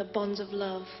joined by the bonds of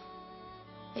love.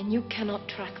 And you cannot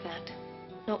track that.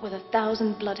 Not with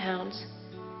 1,000 bloodhounds.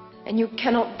 And you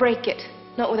cannot break it.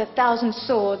 Not with 1,000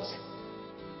 swords.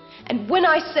 And when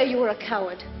I say you are a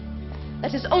coward,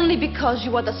 that is only because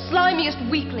you are the slimiest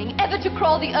weakling ever to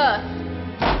crawl the earth.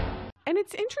 And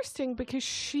it's interesting because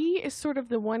she is sort of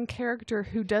the one character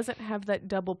who doesn't have that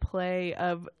double play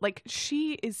of, like,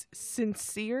 she is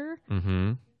sincere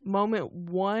moment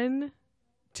one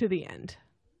to the end.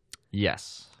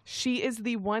 Yes. She is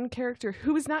the one character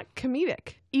who is not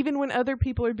comedic. Even when other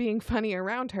people are being funny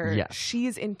around her, she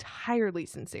is entirely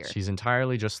sincere. She's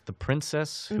entirely just the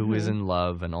princess who is in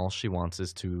love, and all she wants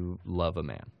is to love a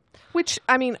man. Which,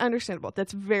 I mean, understandable.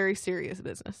 That's very serious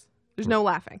business. There's no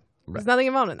laughing. Right. There's nothing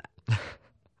involved in that.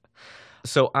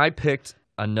 So I picked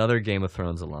another Game of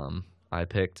Thrones alum. I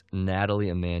picked Natalie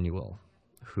Emmanuel,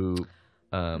 who...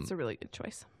 That's a really good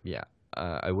choice. Yeah.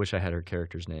 I wish I had her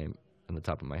character's name on the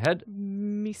top of my head.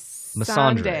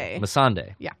 Missandei.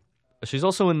 Missandei. Yeah. She's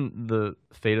also in the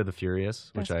Fate of the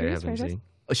Furious, which I haven't seen.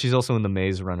 She's also in the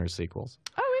Maze Runner sequels.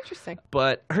 Oh, interesting.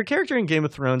 But her character in Game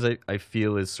of Thrones, I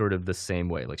feel, is sort of the same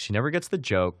way. Like, she never gets the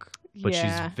joke, but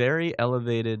she's very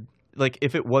elevated like,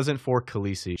 if it wasn't for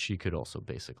Khaleesi, she could also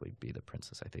basically be the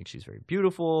princess. I think she's very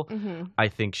beautiful. Mm-hmm. I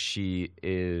think she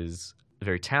is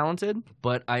very talented.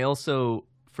 But I also,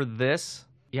 for this,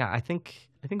 yeah, I think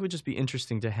it would just be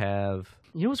interesting to have.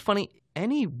 You know what's funny?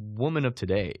 Any woman of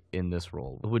today in this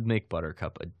role would make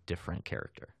Buttercup a different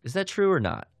character. Is that true or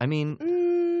not? I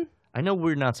mean, I know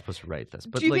we're not supposed to write this,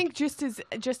 but do you like, think just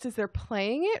as they're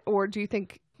playing it, or do you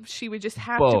think she would just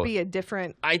have both. to be a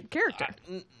different character?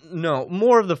 No,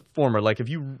 more of the former. Like, if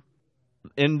you,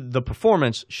 in the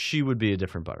performance, she would be a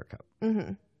different Buttercup.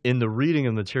 Mm-hmm. In the reading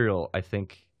of material, I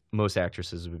think most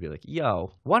actresses would be like,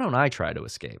 yo, why don't I try to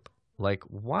escape? Like,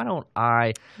 why don't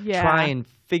I try and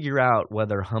figure out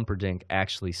whether Humperdinck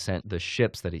actually sent the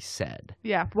ships that he said?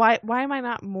 Yeah. Why am I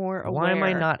not more aware? Why am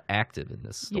I not active in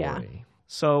this story? Yeah.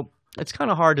 So it's kind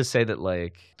of hard to say that,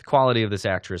 like, the quality of this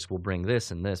actress will bring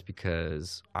this and this,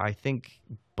 because I think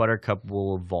Buttercup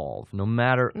will evolve no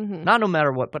matter, not no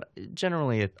matter what, but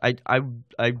generally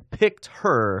I picked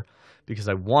her because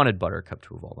I wanted Buttercup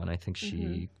to evolve, and I think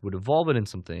she would evolve it in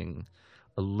something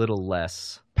a little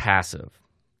less passive.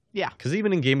 Yeah. Because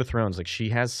even in Game of Thrones, like, she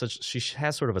has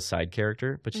sort of a side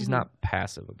character, but she's not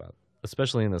passive about it,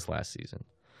 especially in this last season.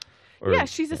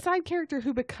 She's a side character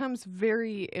who becomes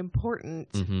very important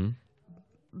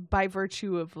by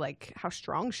virtue of, like, how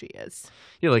strong she is.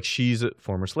 Yeah, like, she's a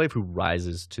former slave who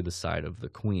rises to the side of the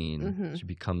queen. She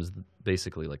becomes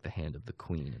basically like the hand of the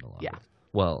queen in a lot of ways.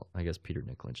 Well, I guess Peter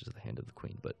Dinklage is the hand of the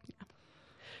queen, but...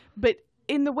 But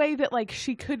in the way that, like,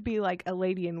 she could be, like, a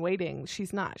lady in waiting,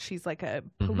 she's not. She's, like, a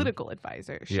political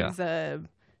advisor. She's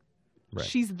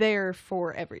she's there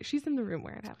for she's in the room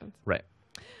where it happens. Right.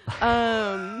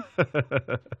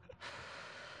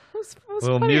 What's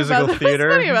little funny musical about theater.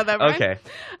 What's funny about that, Brian? Okay.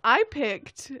 I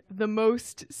picked the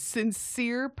most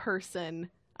sincere person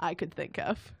I could think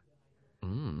of.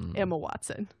 Emma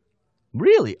Watson.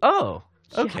 Really? Oh,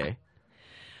 okay. Yeah.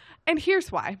 And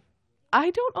here's why. I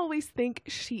don't always think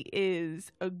she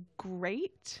is a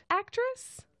great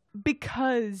actress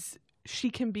because she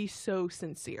can be so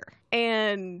sincere.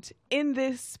 And in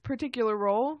this particular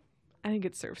role, I think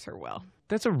it serves her well.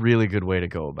 That's a really good way to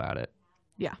go about it.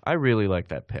 Yeah. I really like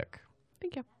that pick.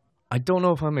 Thank you. I don't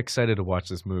know if I'm excited to watch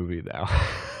this movie now.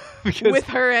 With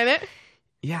her in it?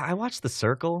 Yeah, I watched The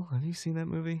Circle. Have you seen that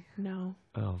movie? No.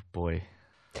 Oh, boy.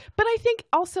 But I think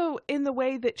also in the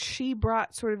way that she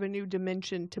brought sort of a new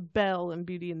dimension to Belle and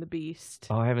Beauty and the Beast.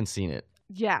 Oh, I haven't seen it.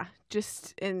 Yeah,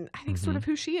 just in, I think, sort of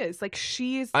who she is. Like,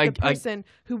 she is the person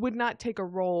who would not take a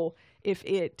role if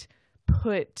it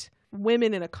put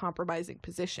women in a compromising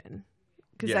position.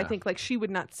 Because I think, like, she would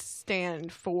not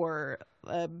stand for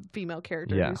a female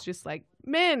character who's just like,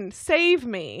 men, save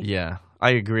me. Yeah,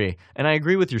 I agree. And I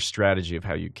agree with your strategy of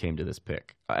how you came to this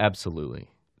pick. Absolutely.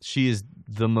 She is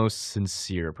the most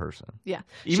sincere person. Yeah.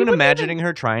 Even imagining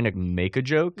her trying to make a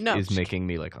joke is making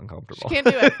me, like, uncomfortable. She can't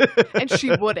do it. And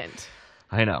she wouldn't.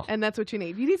 I know. And that's what you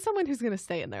need. You need someone who's going to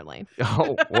stay in their lane.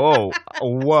 Oh, whoa.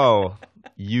 Whoa.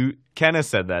 Kenna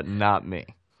said that, not me.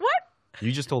 What?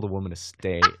 You just told a woman to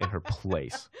stay in her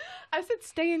place. I said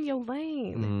stay in your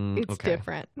lane. It's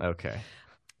different. Okay.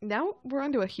 Now we're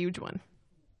on to a huge one.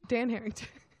 Dan Harrington.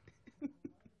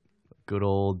 Good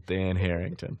old Dan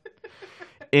Harrington.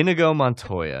 Inigo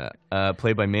Montoya,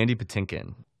 played by Mandy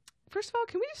Patinkin. First of all,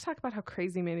 can we just talk about how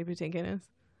crazy Mandy Patinkin is?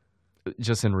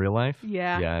 Just in real life?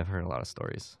 Yeah. Yeah, I've heard a lot of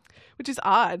stories. Which is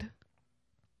odd.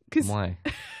 Why?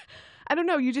 I don't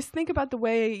know. You just think about the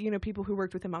way, you know, people who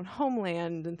worked with him on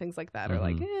Homeland and things like that are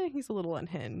like, he's a little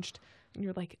unhinged. And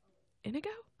you're like, Inigo?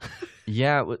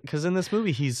 Yeah, because in this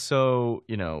movie, he's so,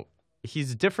 you know,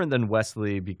 he's different than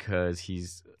Wesley because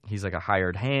he's like a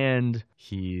hired hand.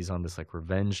 He's on this, like,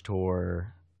 revenge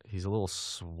tour. He's a little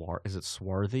is it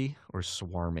swarthy or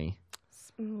swarmy?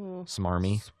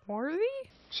 Smarmy? Swarthy?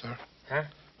 Sir? Huh?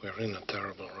 We're in a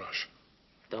terrible rush.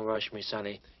 Don't rush me,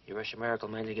 Sonny. You rush a miracle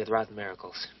man, you get rotten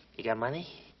miracles. You got money?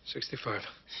 65.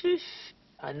 Sheesh.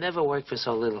 I never worked for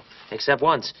so little, except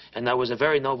once, and that was a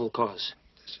very noble cause.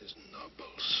 This is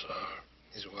noble, sir.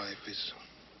 His wife is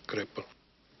crippled.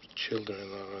 Children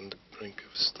are on the brink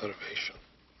of starvation.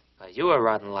 You a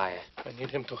rotten liar. I need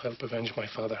him to help avenge my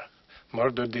father.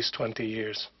 Murdered these 20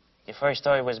 years. Your first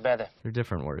story was better. They're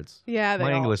different words. Yeah,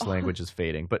 my English language is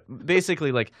fading. But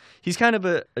basically, like, he's kind of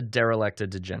a derelict, a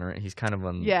degenerate. He's kind of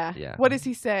on... Yeah. What does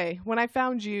he say? When I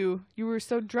found you, you were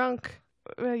so drunk.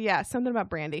 Yeah, something about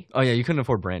brandy. Oh, yeah, you couldn't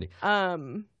afford brandy.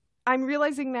 I'm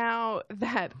realizing now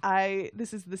that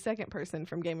this is the second person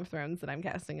from Game of Thrones that I'm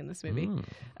casting in this movie.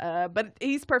 But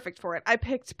he's perfect for it. I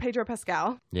picked Pedro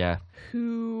Pascal. Yeah.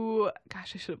 Who,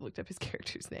 gosh, I should have looked up his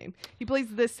character's name. He plays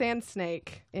the Sand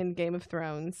Snake in Game of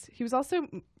Thrones. He was also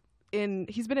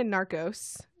he's been in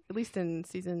Narcos, at least in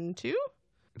season 2.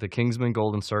 The Kingsman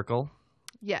Golden Circle.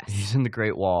 Yes. He's in The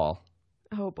Great Wall.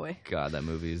 Oh boy. God, that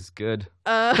movie is good.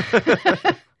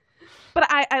 But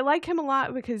I like him a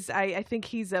lot because I think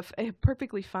he's a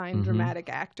perfectly fine dramatic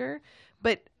actor.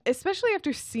 But especially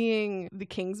after seeing The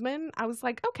Kingsman, I was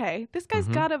like, okay, this guy's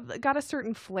got a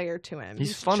certain flair to him.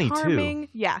 He's funny charming.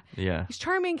 too. Yeah. He's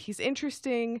charming. He's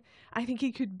interesting. I think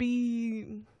he could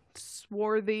be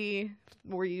swarthy.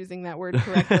 We're using that word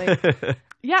correctly.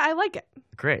 Yeah, I like it.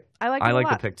 Great. I like it a lot.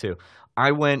 the pick too.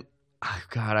 I went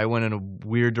in a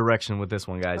weird direction with this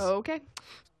one, guys. Oh, okay.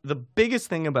 The biggest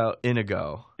thing about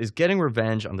Inigo is getting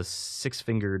revenge on the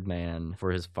six-fingered man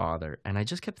for his father. And I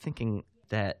just kept thinking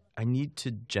that I need to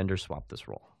gender swap this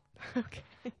role. Okay.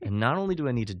 And not only do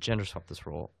I need to gender swap this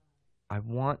role, I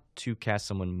want to cast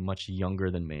someone much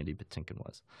younger than Mandy Patinkin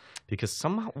was. Because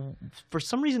for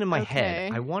some reason in my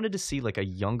head, I wanted to see like a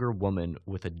younger woman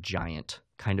with a giant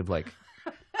kind of like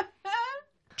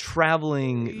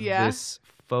traveling this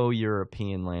faux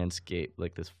European landscape,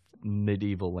 like this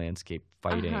medieval landscape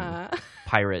fighting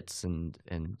pirates and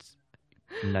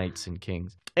knights and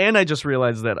kings. And I just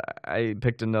realized that I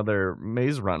picked another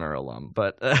Maze Runner alum,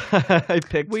 but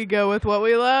We go with what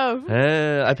we love.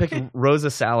 I picked Rosa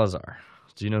Salazar.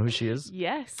 Do you know who she is?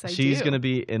 Yes, I do. She's going to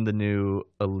be in the new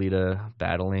Alita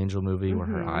Battle Angel movie where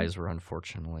her eyes were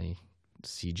unfortunately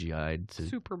CGI'd to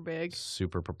super big,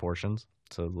 super proportions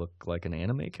to look like an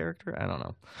anime character. I don't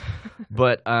know.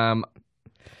 But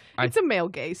it's a male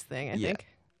gaze thing, I think.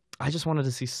 I just wanted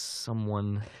to see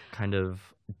someone kind of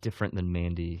different than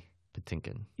Mandy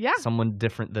Patinkin. Yeah. Someone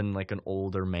different than like an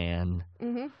older man.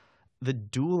 Mm-hmm. The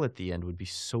duel at the end would be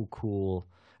so cool.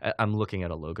 I'm looking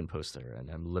at a Logan poster, and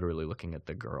I'm literally looking at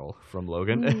the girl from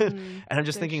Logan. And I'm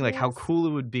just thinking, like, how cool it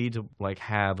would be to, like,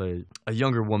 have a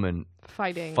younger woman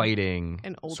fighting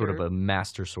an older sort of a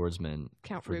master swordsman.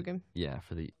 Count Rugen. Yeah,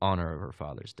 for the honor of her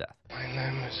father's death. My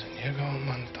name is Inigo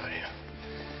Montoya.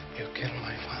 You killed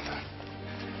my father.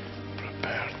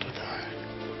 Prepare to die.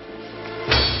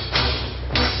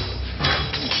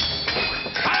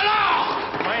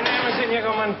 Hello! My name is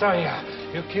Inigo Montoya.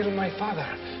 You killed my father.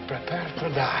 Prepare to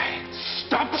die.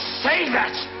 Stop saying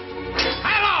that!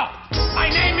 Hello! My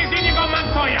name is Inigo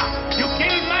Montoya. You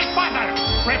killed my father.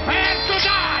 Prepare to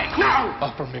die! Now!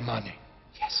 Offer me money.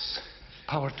 Yes.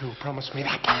 Power to promise me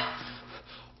that.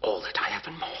 All that I have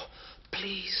and more.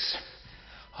 Please.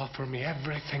 Offer me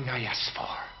everything I ask for.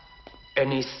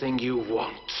 Anything you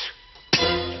want.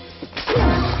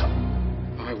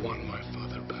 I want my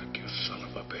father back, you son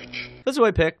of a bitch. That's who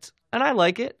I picked. And I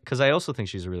like it because I also think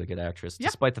she's a really good actress,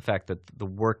 despite the fact that the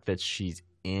work that she's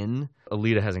in,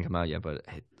 Alita hasn't come out yet, but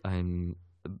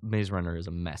Maze Runner is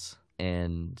a mess.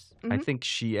 And I think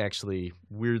she actually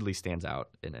weirdly stands out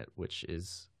in it, which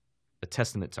is a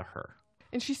testament to her.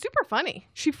 And she's super funny.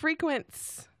 She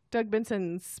frequents Doug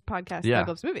Benson's podcast, Doug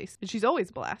Loves Movies, and she's always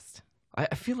a blast.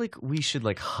 I feel like we should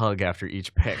like hug after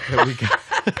each pick that we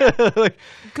got.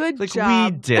 Good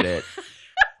job. We did it.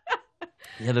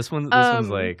 Yeah, this one's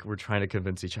like we're trying to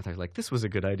convince each other like this was a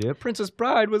good idea. Princess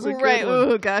Bride was a good one.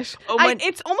 Oh gosh.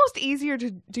 It's almost easier to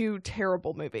do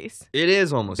terrible movies. It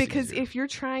is almost because easier. If you're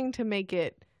trying to make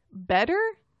it better,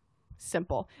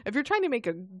 simple. If you're trying to make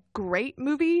a great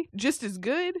movie just as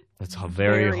good, that's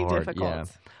very hard. Difficult. Yeah.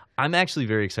 I'm actually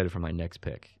very excited for my next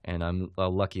pick, and I'm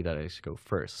lucky that I should go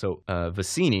first. So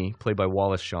Vicini, played by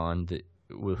Wallace Shawn,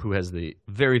 who has the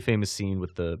very famous scene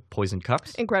with the poisoned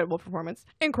cups. Incredible performance.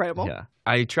 Incredible. Yeah.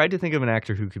 I tried to think of an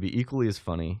actor who could be equally as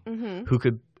funny, who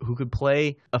could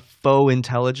play a faux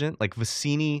intelligent. Like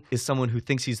Vicini is someone who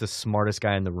thinks he's the smartest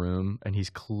guy in the room, and he's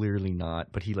clearly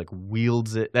not, but he like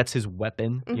wields it. That's his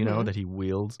weapon, you know, that he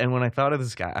wields. And when I thought of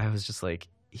this guy, I was just like,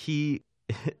 he,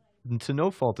 to no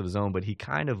fault of his own, but he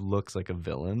kind of looks like a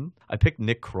villain. I picked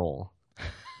Nick Kroll.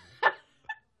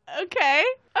 Okay.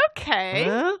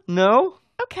 No?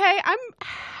 Okay, I'm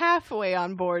halfway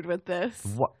on board with this.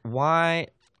 Why?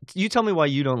 You tell me why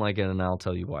you don't like it, and I'll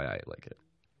tell you why I like it.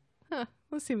 Huh.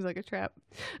 This seems like a trap.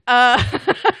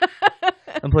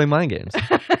 I'm playing mind games.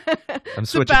 I'm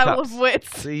switching the battle cups. of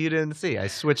wits. So you didn't see. I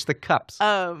switched the cups.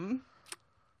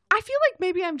 I feel like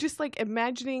maybe I'm just like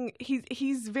imagining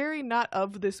he's very not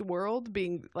of this world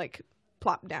being like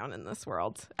plopped down in this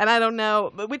world. And I don't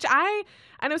know, which I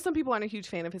know some people aren't a huge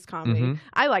fan of his comedy.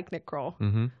 I like Nick Kroll.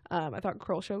 I thought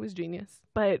Kroll Show was genius,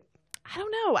 but I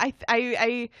don't know.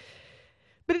 I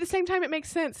but at the same time, it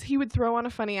makes sense. He would throw on a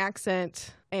funny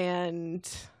accent and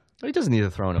he doesn't need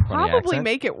to throw in a funny accent. Probably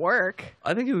make it work.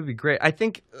 I think it would be great. I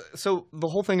think so. The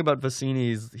whole thing about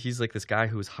Vicini is he's like this guy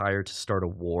who was hired to start a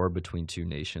war between two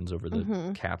nations over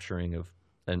the capturing of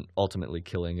and ultimately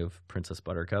killing of Princess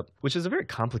Buttercup, which is a very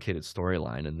complicated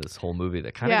storyline in this whole movie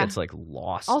that kind of gets like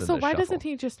lost. Also, in the why shuffle. doesn't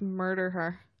he just murder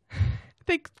her?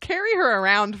 They carry her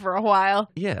around for a while.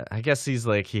 Yeah, I guess he's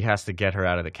like he has to get her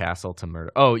out of the castle to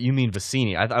murder. Oh, you mean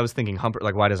Vizzini? I was thinking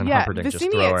like why doesn't Humperdinck just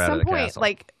Vizzini throw her at out some of the point, castle?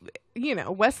 like, you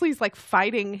know, Wesley's like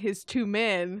fighting his two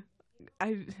men.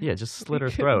 Yeah, just slit her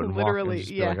throat and literally, walk and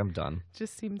just be like, I'm done.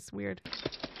 Just seems weird.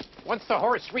 Once the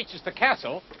horse reaches the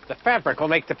castle, the fabric will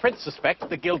make the prince suspect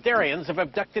the Gildarians have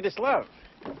abducted his love.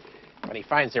 When he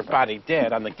finds her body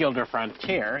dead on the Gilder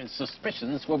frontier, his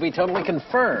suspicions will be totally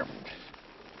confirmed.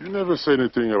 You never say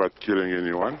anything about killing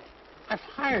anyone. I've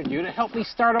hired you to help me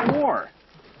start a war.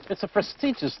 It's a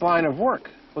prestigious line of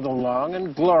work with a long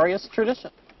and glorious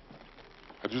tradition.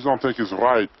 I just don't think it's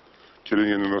right,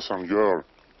 killing an innocent girl.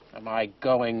 Am I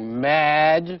going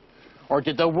mad? Or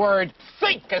did the word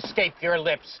think escape your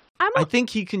lips? I think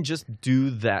he can just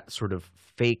do that sort of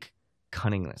fake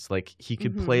cunningness. Like, he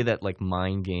could play that, like,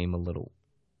 mind game a little.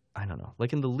 I don't know.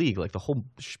 Like, in The League, like, the whole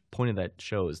point of that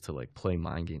show is to, like, play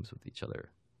mind games with each other.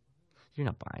 You're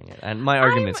not buying it. And my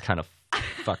argument's kind of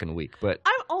fucking weak, but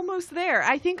I'm almost there.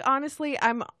 I think, honestly,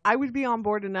 I would be on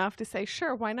board enough to say,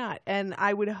 sure, why not? And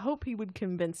I would hope he would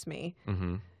convince me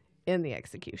in the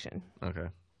execution. Okay.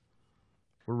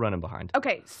 We're running behind.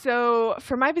 Okay, so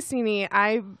for my Vizzini,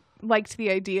 I liked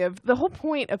the idea of the whole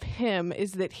point of him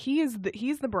is that he's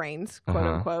the brains, quote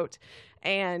unquote,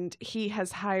 and he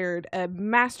has hired a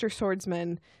master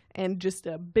swordsman and just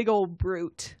a big old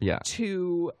brute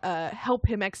to help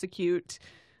him execute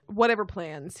whatever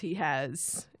plans he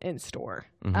has in store.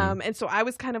 And so I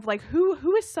was kind of like,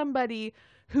 who is somebody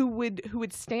who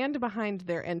would stand behind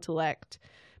their intellect?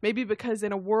 Maybe because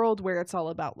in a world where it's all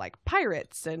about like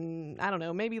pirates and I don't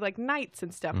know, maybe like knights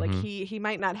and stuff, like he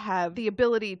might not have the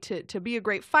ability to be a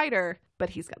great fighter,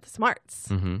 but he's got the smarts.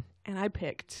 And I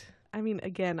picked, I mean,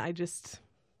 again, I just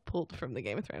pulled from the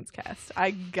Game of Thrones cast.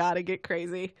 I gotta get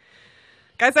crazy.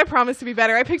 Guys, I promise to be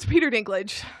better. I picked Peter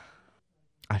Dinklage.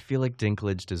 I feel like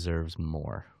Dinklage deserves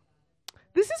more.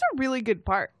 This is a really good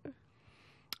part.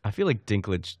 I feel like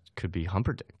Dinklage could be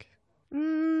Humperdinck.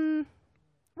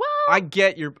 Well, I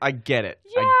get it. Yeah. I get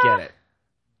it.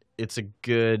 It's a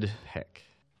good pick.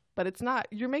 But it's not.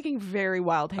 You're making very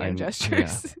wild hand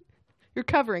gestures. Yeah. You're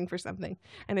covering for something,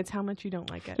 and it's how much you don't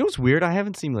like it. You know what's weird? I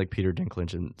haven't seen like Peter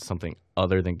Dinklage in something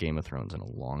other than Game of Thrones in a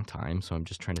long time, so I'm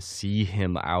just trying to see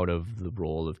him out of the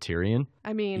role of Tyrion.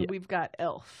 I mean, we've got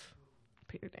Elf,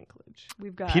 Peter Dinklage.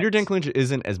 We've got Peter Dinklage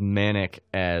isn't as manic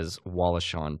as Wallace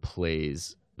Shawn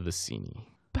plays Vizzini.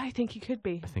 But I think he could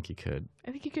be. I think he could.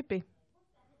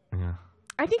 Yeah.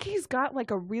 I think he's got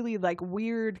like a really like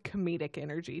weird comedic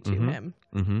energy to him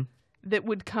that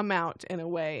would come out in a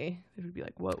way that would be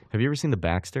like, whoa. Have you ever seen The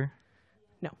Baxter?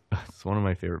 No. It's one of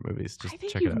my favorite movies. Just I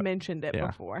think check it out. you've mentioned it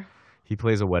before. He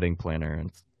plays a wedding planner,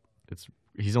 and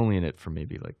he's only in it for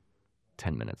maybe like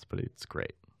 10 minutes, but it's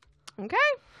great. Okay.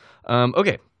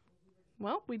 Okay.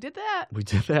 Well, we did that. We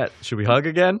did that. Should we hug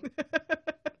again?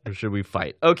 Or should we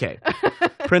fight? Okay.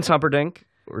 Prince Humperdinck.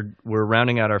 We're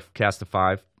rounding out our cast of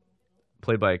 5,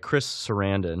 played by Chris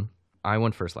Sarandon. I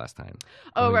went first last time.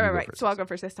 Oh, right. So I'll go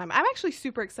first this time. I'm actually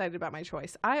super excited about my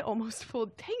choice. I almost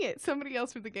pulled, dang it, somebody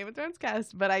else from the Game of Thrones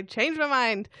cast, but I changed my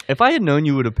mind. If I had known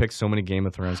you would have picked so many Game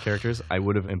of Thrones characters, I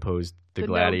would have imposed the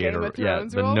Gladiator. No Game of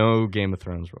Thrones rule? The no Game of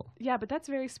Thrones rule. Yeah, but that's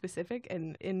very specific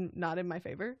and not in my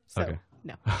favor. So,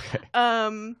 no. Okay.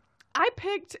 I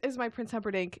picked as my Prince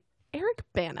Humperdinck Eric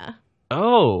Bana.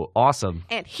 Oh, awesome.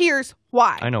 And here's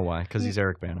why. I know why, because he's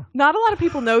Eric Bana. Not a lot of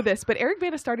people know this, but Eric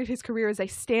Bana started his career as a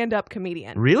stand-up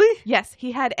comedian. Really? Yes,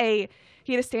 he had a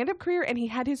stand-up career, and he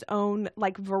had his own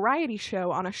like variety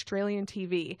show on Australian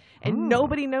TV. And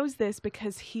nobody knows this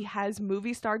because he has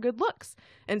movie star good looks.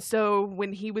 And so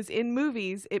when he was in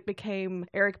movies, it became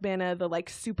Eric Bana, the like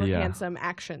super handsome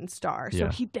action star. So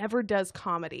he never does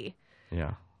comedy.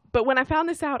 Yeah. But when I found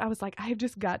this out, I was like, I have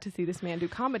just got to see this man do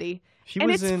comedy.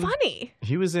 It's funny.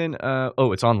 He was in,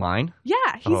 it's online? Yeah,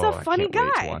 he's a funny guy. I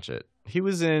can't wait to watch it. He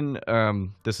was in,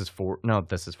 This Is 40.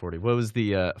 What was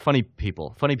the, Funny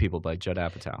People by Judd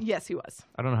Apatow? Yes, he was.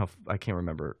 I don't know I can't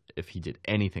remember if he did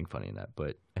anything funny in that,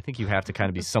 but I think you have to kind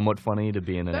of be somewhat funny to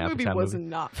be in an Apatow movie. That movie was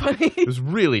not funny. It was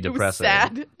really depressing. It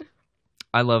was sad.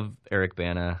 I love Eric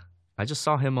Bana. I just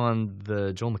saw him on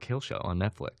the Joel McHale show on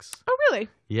Netflix. Oh, really?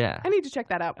 Yeah. I need to check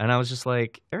that out. And I was just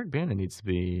like, Eric Bana needs to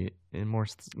be in more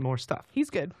stuff.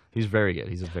 He's good. He's very good.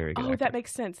 He's a very good actor. That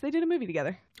makes sense. They did a movie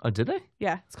together. Oh, did they?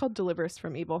 Yeah. It's called Deliver Us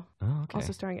from Evil. Oh, okay.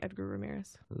 Also starring Edgar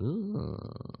Ramirez. Ooh.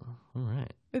 All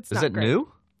right. Is that great.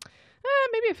 new?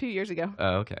 Maybe a few years ago.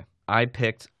 Oh, okay. I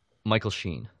picked Michael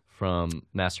Sheen from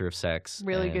Master of Sex.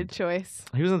 Really and good choice.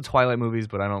 He was in the Twilight movies,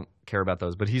 but I don't care about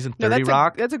those. But he's in 30 that's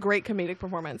Rock. That's a great comedic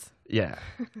performance. Yeah.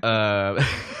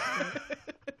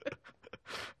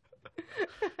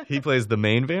 He plays the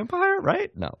main vampire,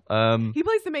 right? No. He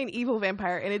plays the main evil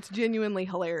vampire, and it's genuinely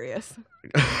hilarious.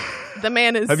 The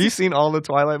man is... Have you seen all the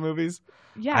Twilight movies?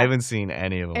 Yeah. I haven't seen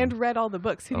any of them. And read all the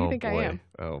books. Who do you think boy. I am?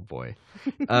 Oh, boy.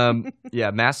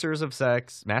 Yeah, Masters of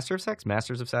Sex. Master of Sex?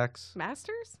 Masters of Sex?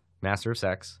 Masters? Master of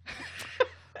Sex.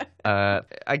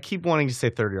 I keep wanting to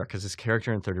say 30 Rock because his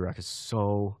character in 30 Rock is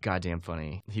so goddamn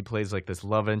funny. He plays like this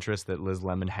love interest that Liz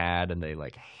Lemon had, and they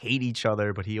like hate each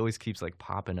other, but he always keeps like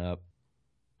popping up.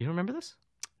 You don't remember this?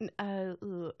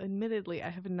 Admittedly,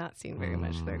 I have not seen very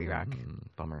much 30 Rock.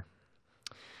 Bummer.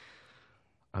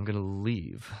 I'm going to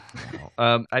leave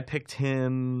now. I picked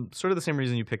him sort of the same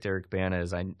reason you picked Eric Bana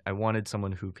is I wanted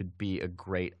someone who could be a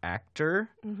great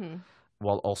actor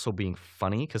while also being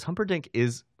funny, because Humperdinck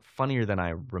is funnier than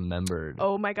I remembered.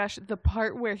 Oh my gosh, the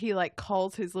part where he like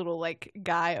calls his little like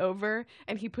guy over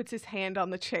and he puts his hand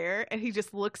on the chair and he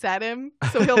just looks at him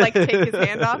so he'll like take his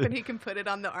hand off and he can put it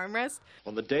on the armrest.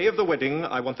 On the day of the wedding,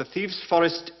 I want the thieves'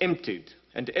 forest emptied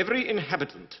and every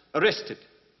inhabitant arrested.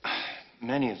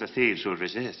 Many of the thieves will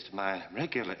resist. My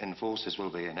regular enforcers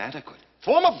will be inadequate.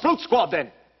 Form a brute squad,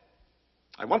 then.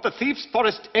 I want the thieves'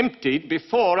 forest emptied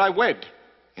before I wed.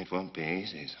 It won't be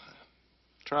easy, sire.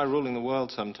 Try ruling the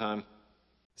world sometime.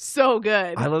 So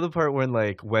good. I love the part when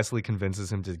like Wesley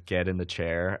convinces him to get in the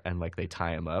chair and like they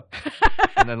tie him up.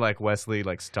 And then like Wesley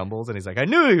like stumbles and he's like, I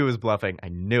knew he was bluffing. I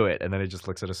knew it. And then he just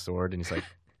looks at a sword and he's like,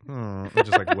 and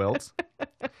just like wilts.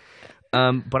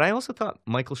 But I also thought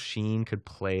Michael Sheen could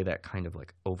play that kind of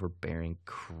like overbearing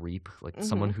creep, like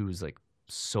someone who's like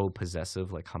so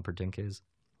possessive like Humperdinck is.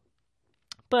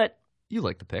 But you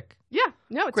like the pick. Yeah,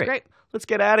 no, it's great. Let's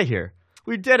get out of here.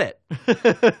 We did it.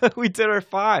 We did our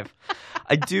 5.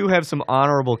 I do have some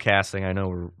honorable casting. I know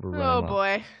we're running Oh, low.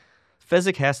 boy.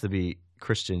 Fezzik has to be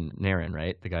Christian Nairn,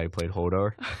 right? The guy who played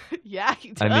Hodor. Yeah,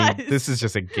 he does. I mean, this is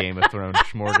just a Game of Thrones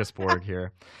smorgasbord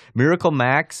here. Miracle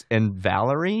Max and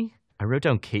Valerie. I wrote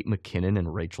down Kate McKinnon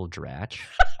and Rachel Dratch.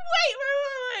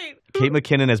 Wait. Kate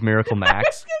McKinnon as Miracle Max. I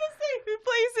was going to say, who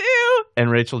plays who?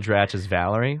 And Rachel Dratch as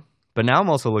Valerie. But now I'm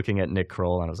also looking at Nick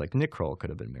Kroll, and I was like, Nick Kroll could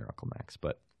have been Miracle Max,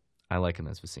 but I like him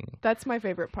as Vizzini. That's my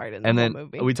favorite part in the and whole then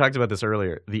movie. We talked about this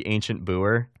earlier. The ancient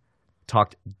Boer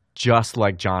talked just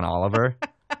like John Oliver,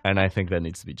 and I think that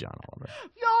needs to be John Oliver.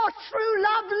 Your true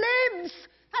love lives,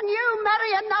 and you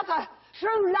marry another.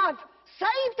 True love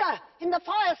saved her in the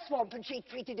fire swamp, and she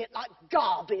treated it like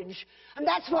garbage. And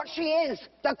that's what she is,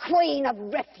 the queen of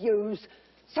refuse.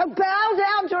 So bow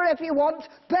down to her if you want.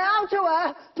 Bow to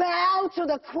her. Bow to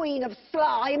the queen of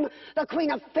slime, the queen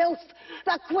of filth,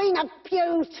 the queen of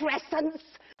putrescence.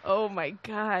 Oh my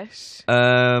gosh.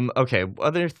 Okay,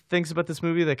 other things about this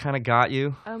movie that kind of got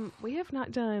you? We have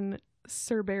not done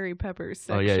Sir Barry Pepper's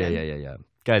section. Oh, yeah.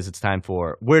 Guys, it's time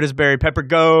for Where Does Barry Pepper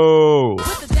Go?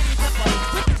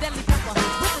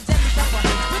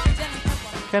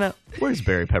 Kenna, where does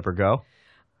Barry Pepper go?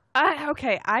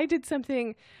 Okay, I did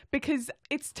something because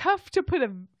it's tough to put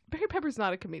Barry Pepper's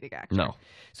not a comedic actor. No.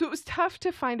 So it was tough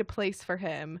to find a place for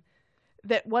him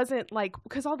that wasn't like,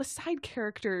 because all the side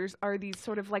characters are these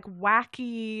sort of like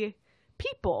wacky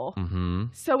people. Mm-hmm.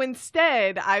 So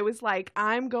instead, I was like,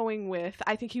 I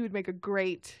think he would make a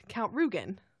great Count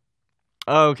Rugen.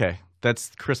 Oh, okay.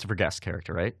 That's Christopher Guest's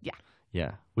character, right? Yeah.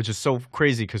 Yeah, which is so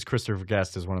crazy because Christopher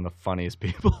Guest is one of the funniest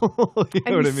people. You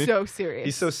know what I mean? So serious.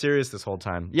 He's so serious this whole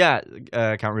time. Yeah,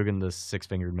 Count Rugen, the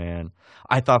six-fingered man.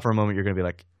 I thought for a moment you're going to be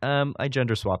like, I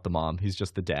gender swapped the mom. He's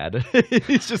just the dad.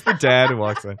 He's just the dad who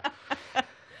walks in.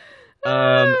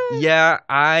 Yeah,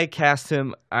 I cast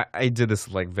him. I did this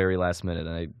like very last minute,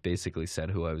 and I basically said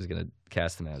who I was going to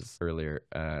cast him as earlier.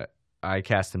 I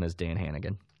cast him as Dan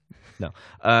Hannigan. No,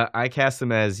 I cast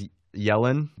him as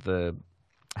Yellen, the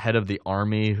head of the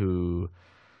army who...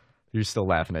 You're still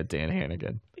laughing at Dan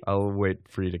Hannigan. I'll wait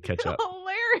for you to catch up.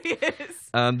 Hilarious.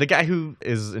 The guy who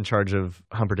is in charge of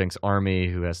Humperdinck's army,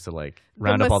 who has to like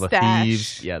round up all the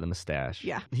thieves. Yeah, the mustache.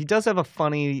 Yeah. He does have a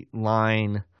funny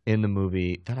line in the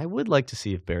movie that I would like to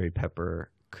see if Barry Pepper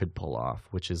could pull off,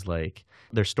 which is like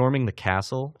they're storming the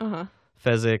castle. Uh-huh.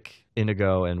 Fezzik,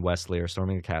 Inigo, and Wesley are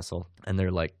storming the castle, and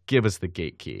they're like, give us the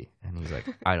gate key. And he's like,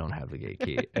 I don't have the gate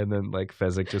key. And then like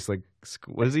Fezzik just like,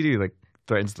 what does he do? Like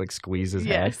threatens to like squeeze his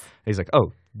head. Yes. He's like,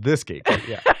 oh, this gate key.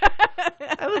 Yeah.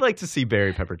 I would like to see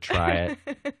Barry Pepper try it.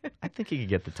 I think he could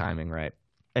get the timing right.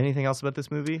 Anything else about this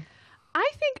movie? I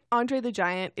think Andre the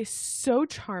Giant is so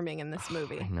charming in this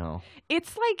movie. I know.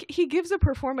 It's like he gives a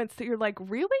performance that you're like,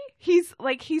 really? He's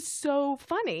so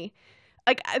funny.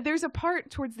 Like, there's a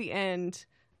part towards the end,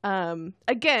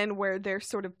 again, where they're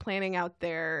sort of planning out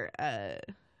their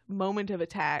moment of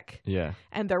attack. Yeah.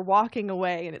 And they're walking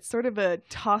away, and it's sort of a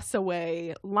toss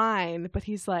away line, but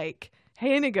he's like,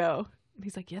 "Hey, Inigo." And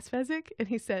he's like, "Yes, Fezzik?" And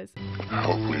he says, "I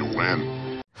hope we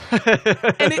win."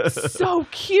 And it's so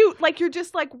cute. Like, you're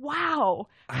just like, wow,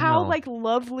 how like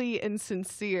lovely and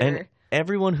sincere. And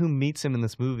everyone who meets him in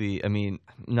this movie, I mean,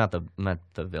 not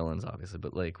the villains, obviously,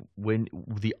 but like when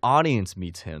the audience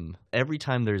meets him, every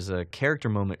time there's a character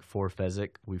moment for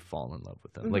Fezzik, we fall in love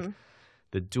with him. Like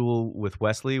the duel with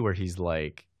Wesley, where he's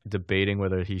like debating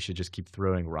whether he should just keep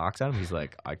throwing rocks at him. He's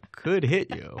like, "I could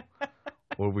hit you,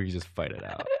 or we could just fight it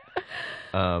out."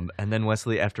 And then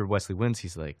after Wesley wins,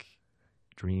 he's like,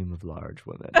 "Dream of large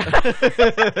women."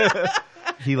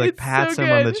 He like pats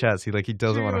him on the chest. He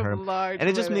doesn't want to hurt him. And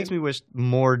it just makes me wish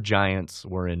more giants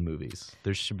were in movies.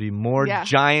 There should be more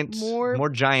giants, more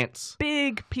giants.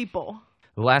 Big people.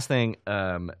 The last thing,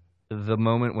 the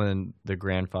moment when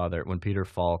when Peter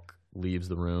Falk leaves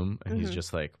the room and he's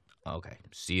just like, "Okay,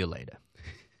 see you later."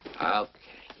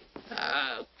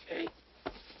 Okay.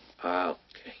 All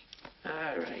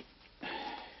right.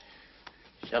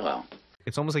 Shalom.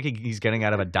 It's almost like he's getting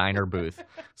out of a diner booth.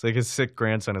 It's like his sick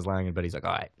grandson is lying in bed. He's like,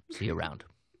 "All right, see you around."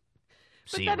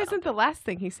 But that isn't the last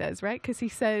thing he says, right? Because he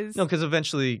says... No, because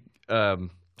eventually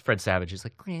Fred Savage is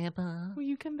like, "Grandpa, will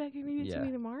you come back and read it to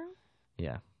me tomorrow?"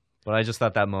 Yeah. But I just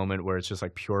thought that moment where it's just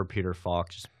like pure Peter Falk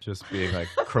just being like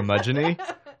curmudgeon-y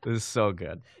is so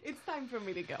good. It's time for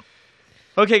me to go.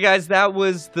 Okay, guys, that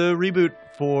was the reboot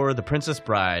for The Princess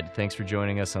Bride. Thanks for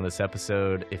joining us on this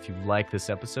episode. If you like this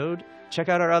episode, check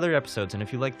out our other episodes. And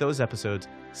if you like those episodes,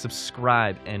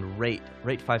 subscribe and rate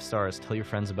 5 stars. Tell your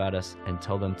friends about us and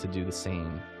tell them to do the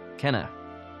same. Kenna,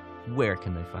 where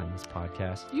can they find this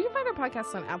podcast? You can find our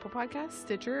podcast on Apple Podcasts,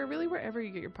 Stitcher, or really wherever you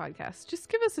get your podcasts. Just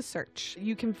give us a search.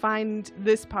 You can find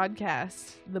this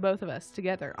podcast, the both of us,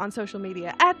 together on social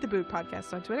media at The Boot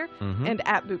Podcast on Twitter and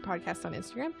at Boot Podcast on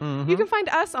Instagram. You can find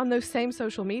us on those same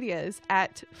social medias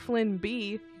at Flynn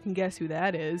B. You can guess who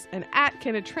that is. And at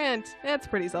Kenna Trent. That's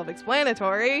pretty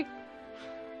self-explanatory.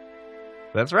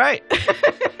 That's right.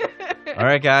 All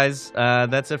right, guys.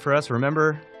 That's it for us.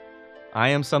 Remember, I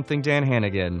am something Dan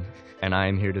Hannigan, and I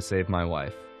am here to save my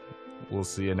wife. We'll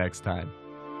see you next time.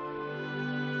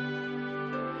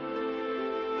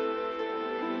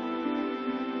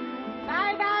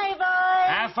 Bye-bye, boys.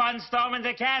 Have fun storming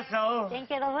the castle.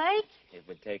 Think it'll work? It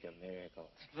would take a miracle.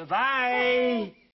 Bye-bye.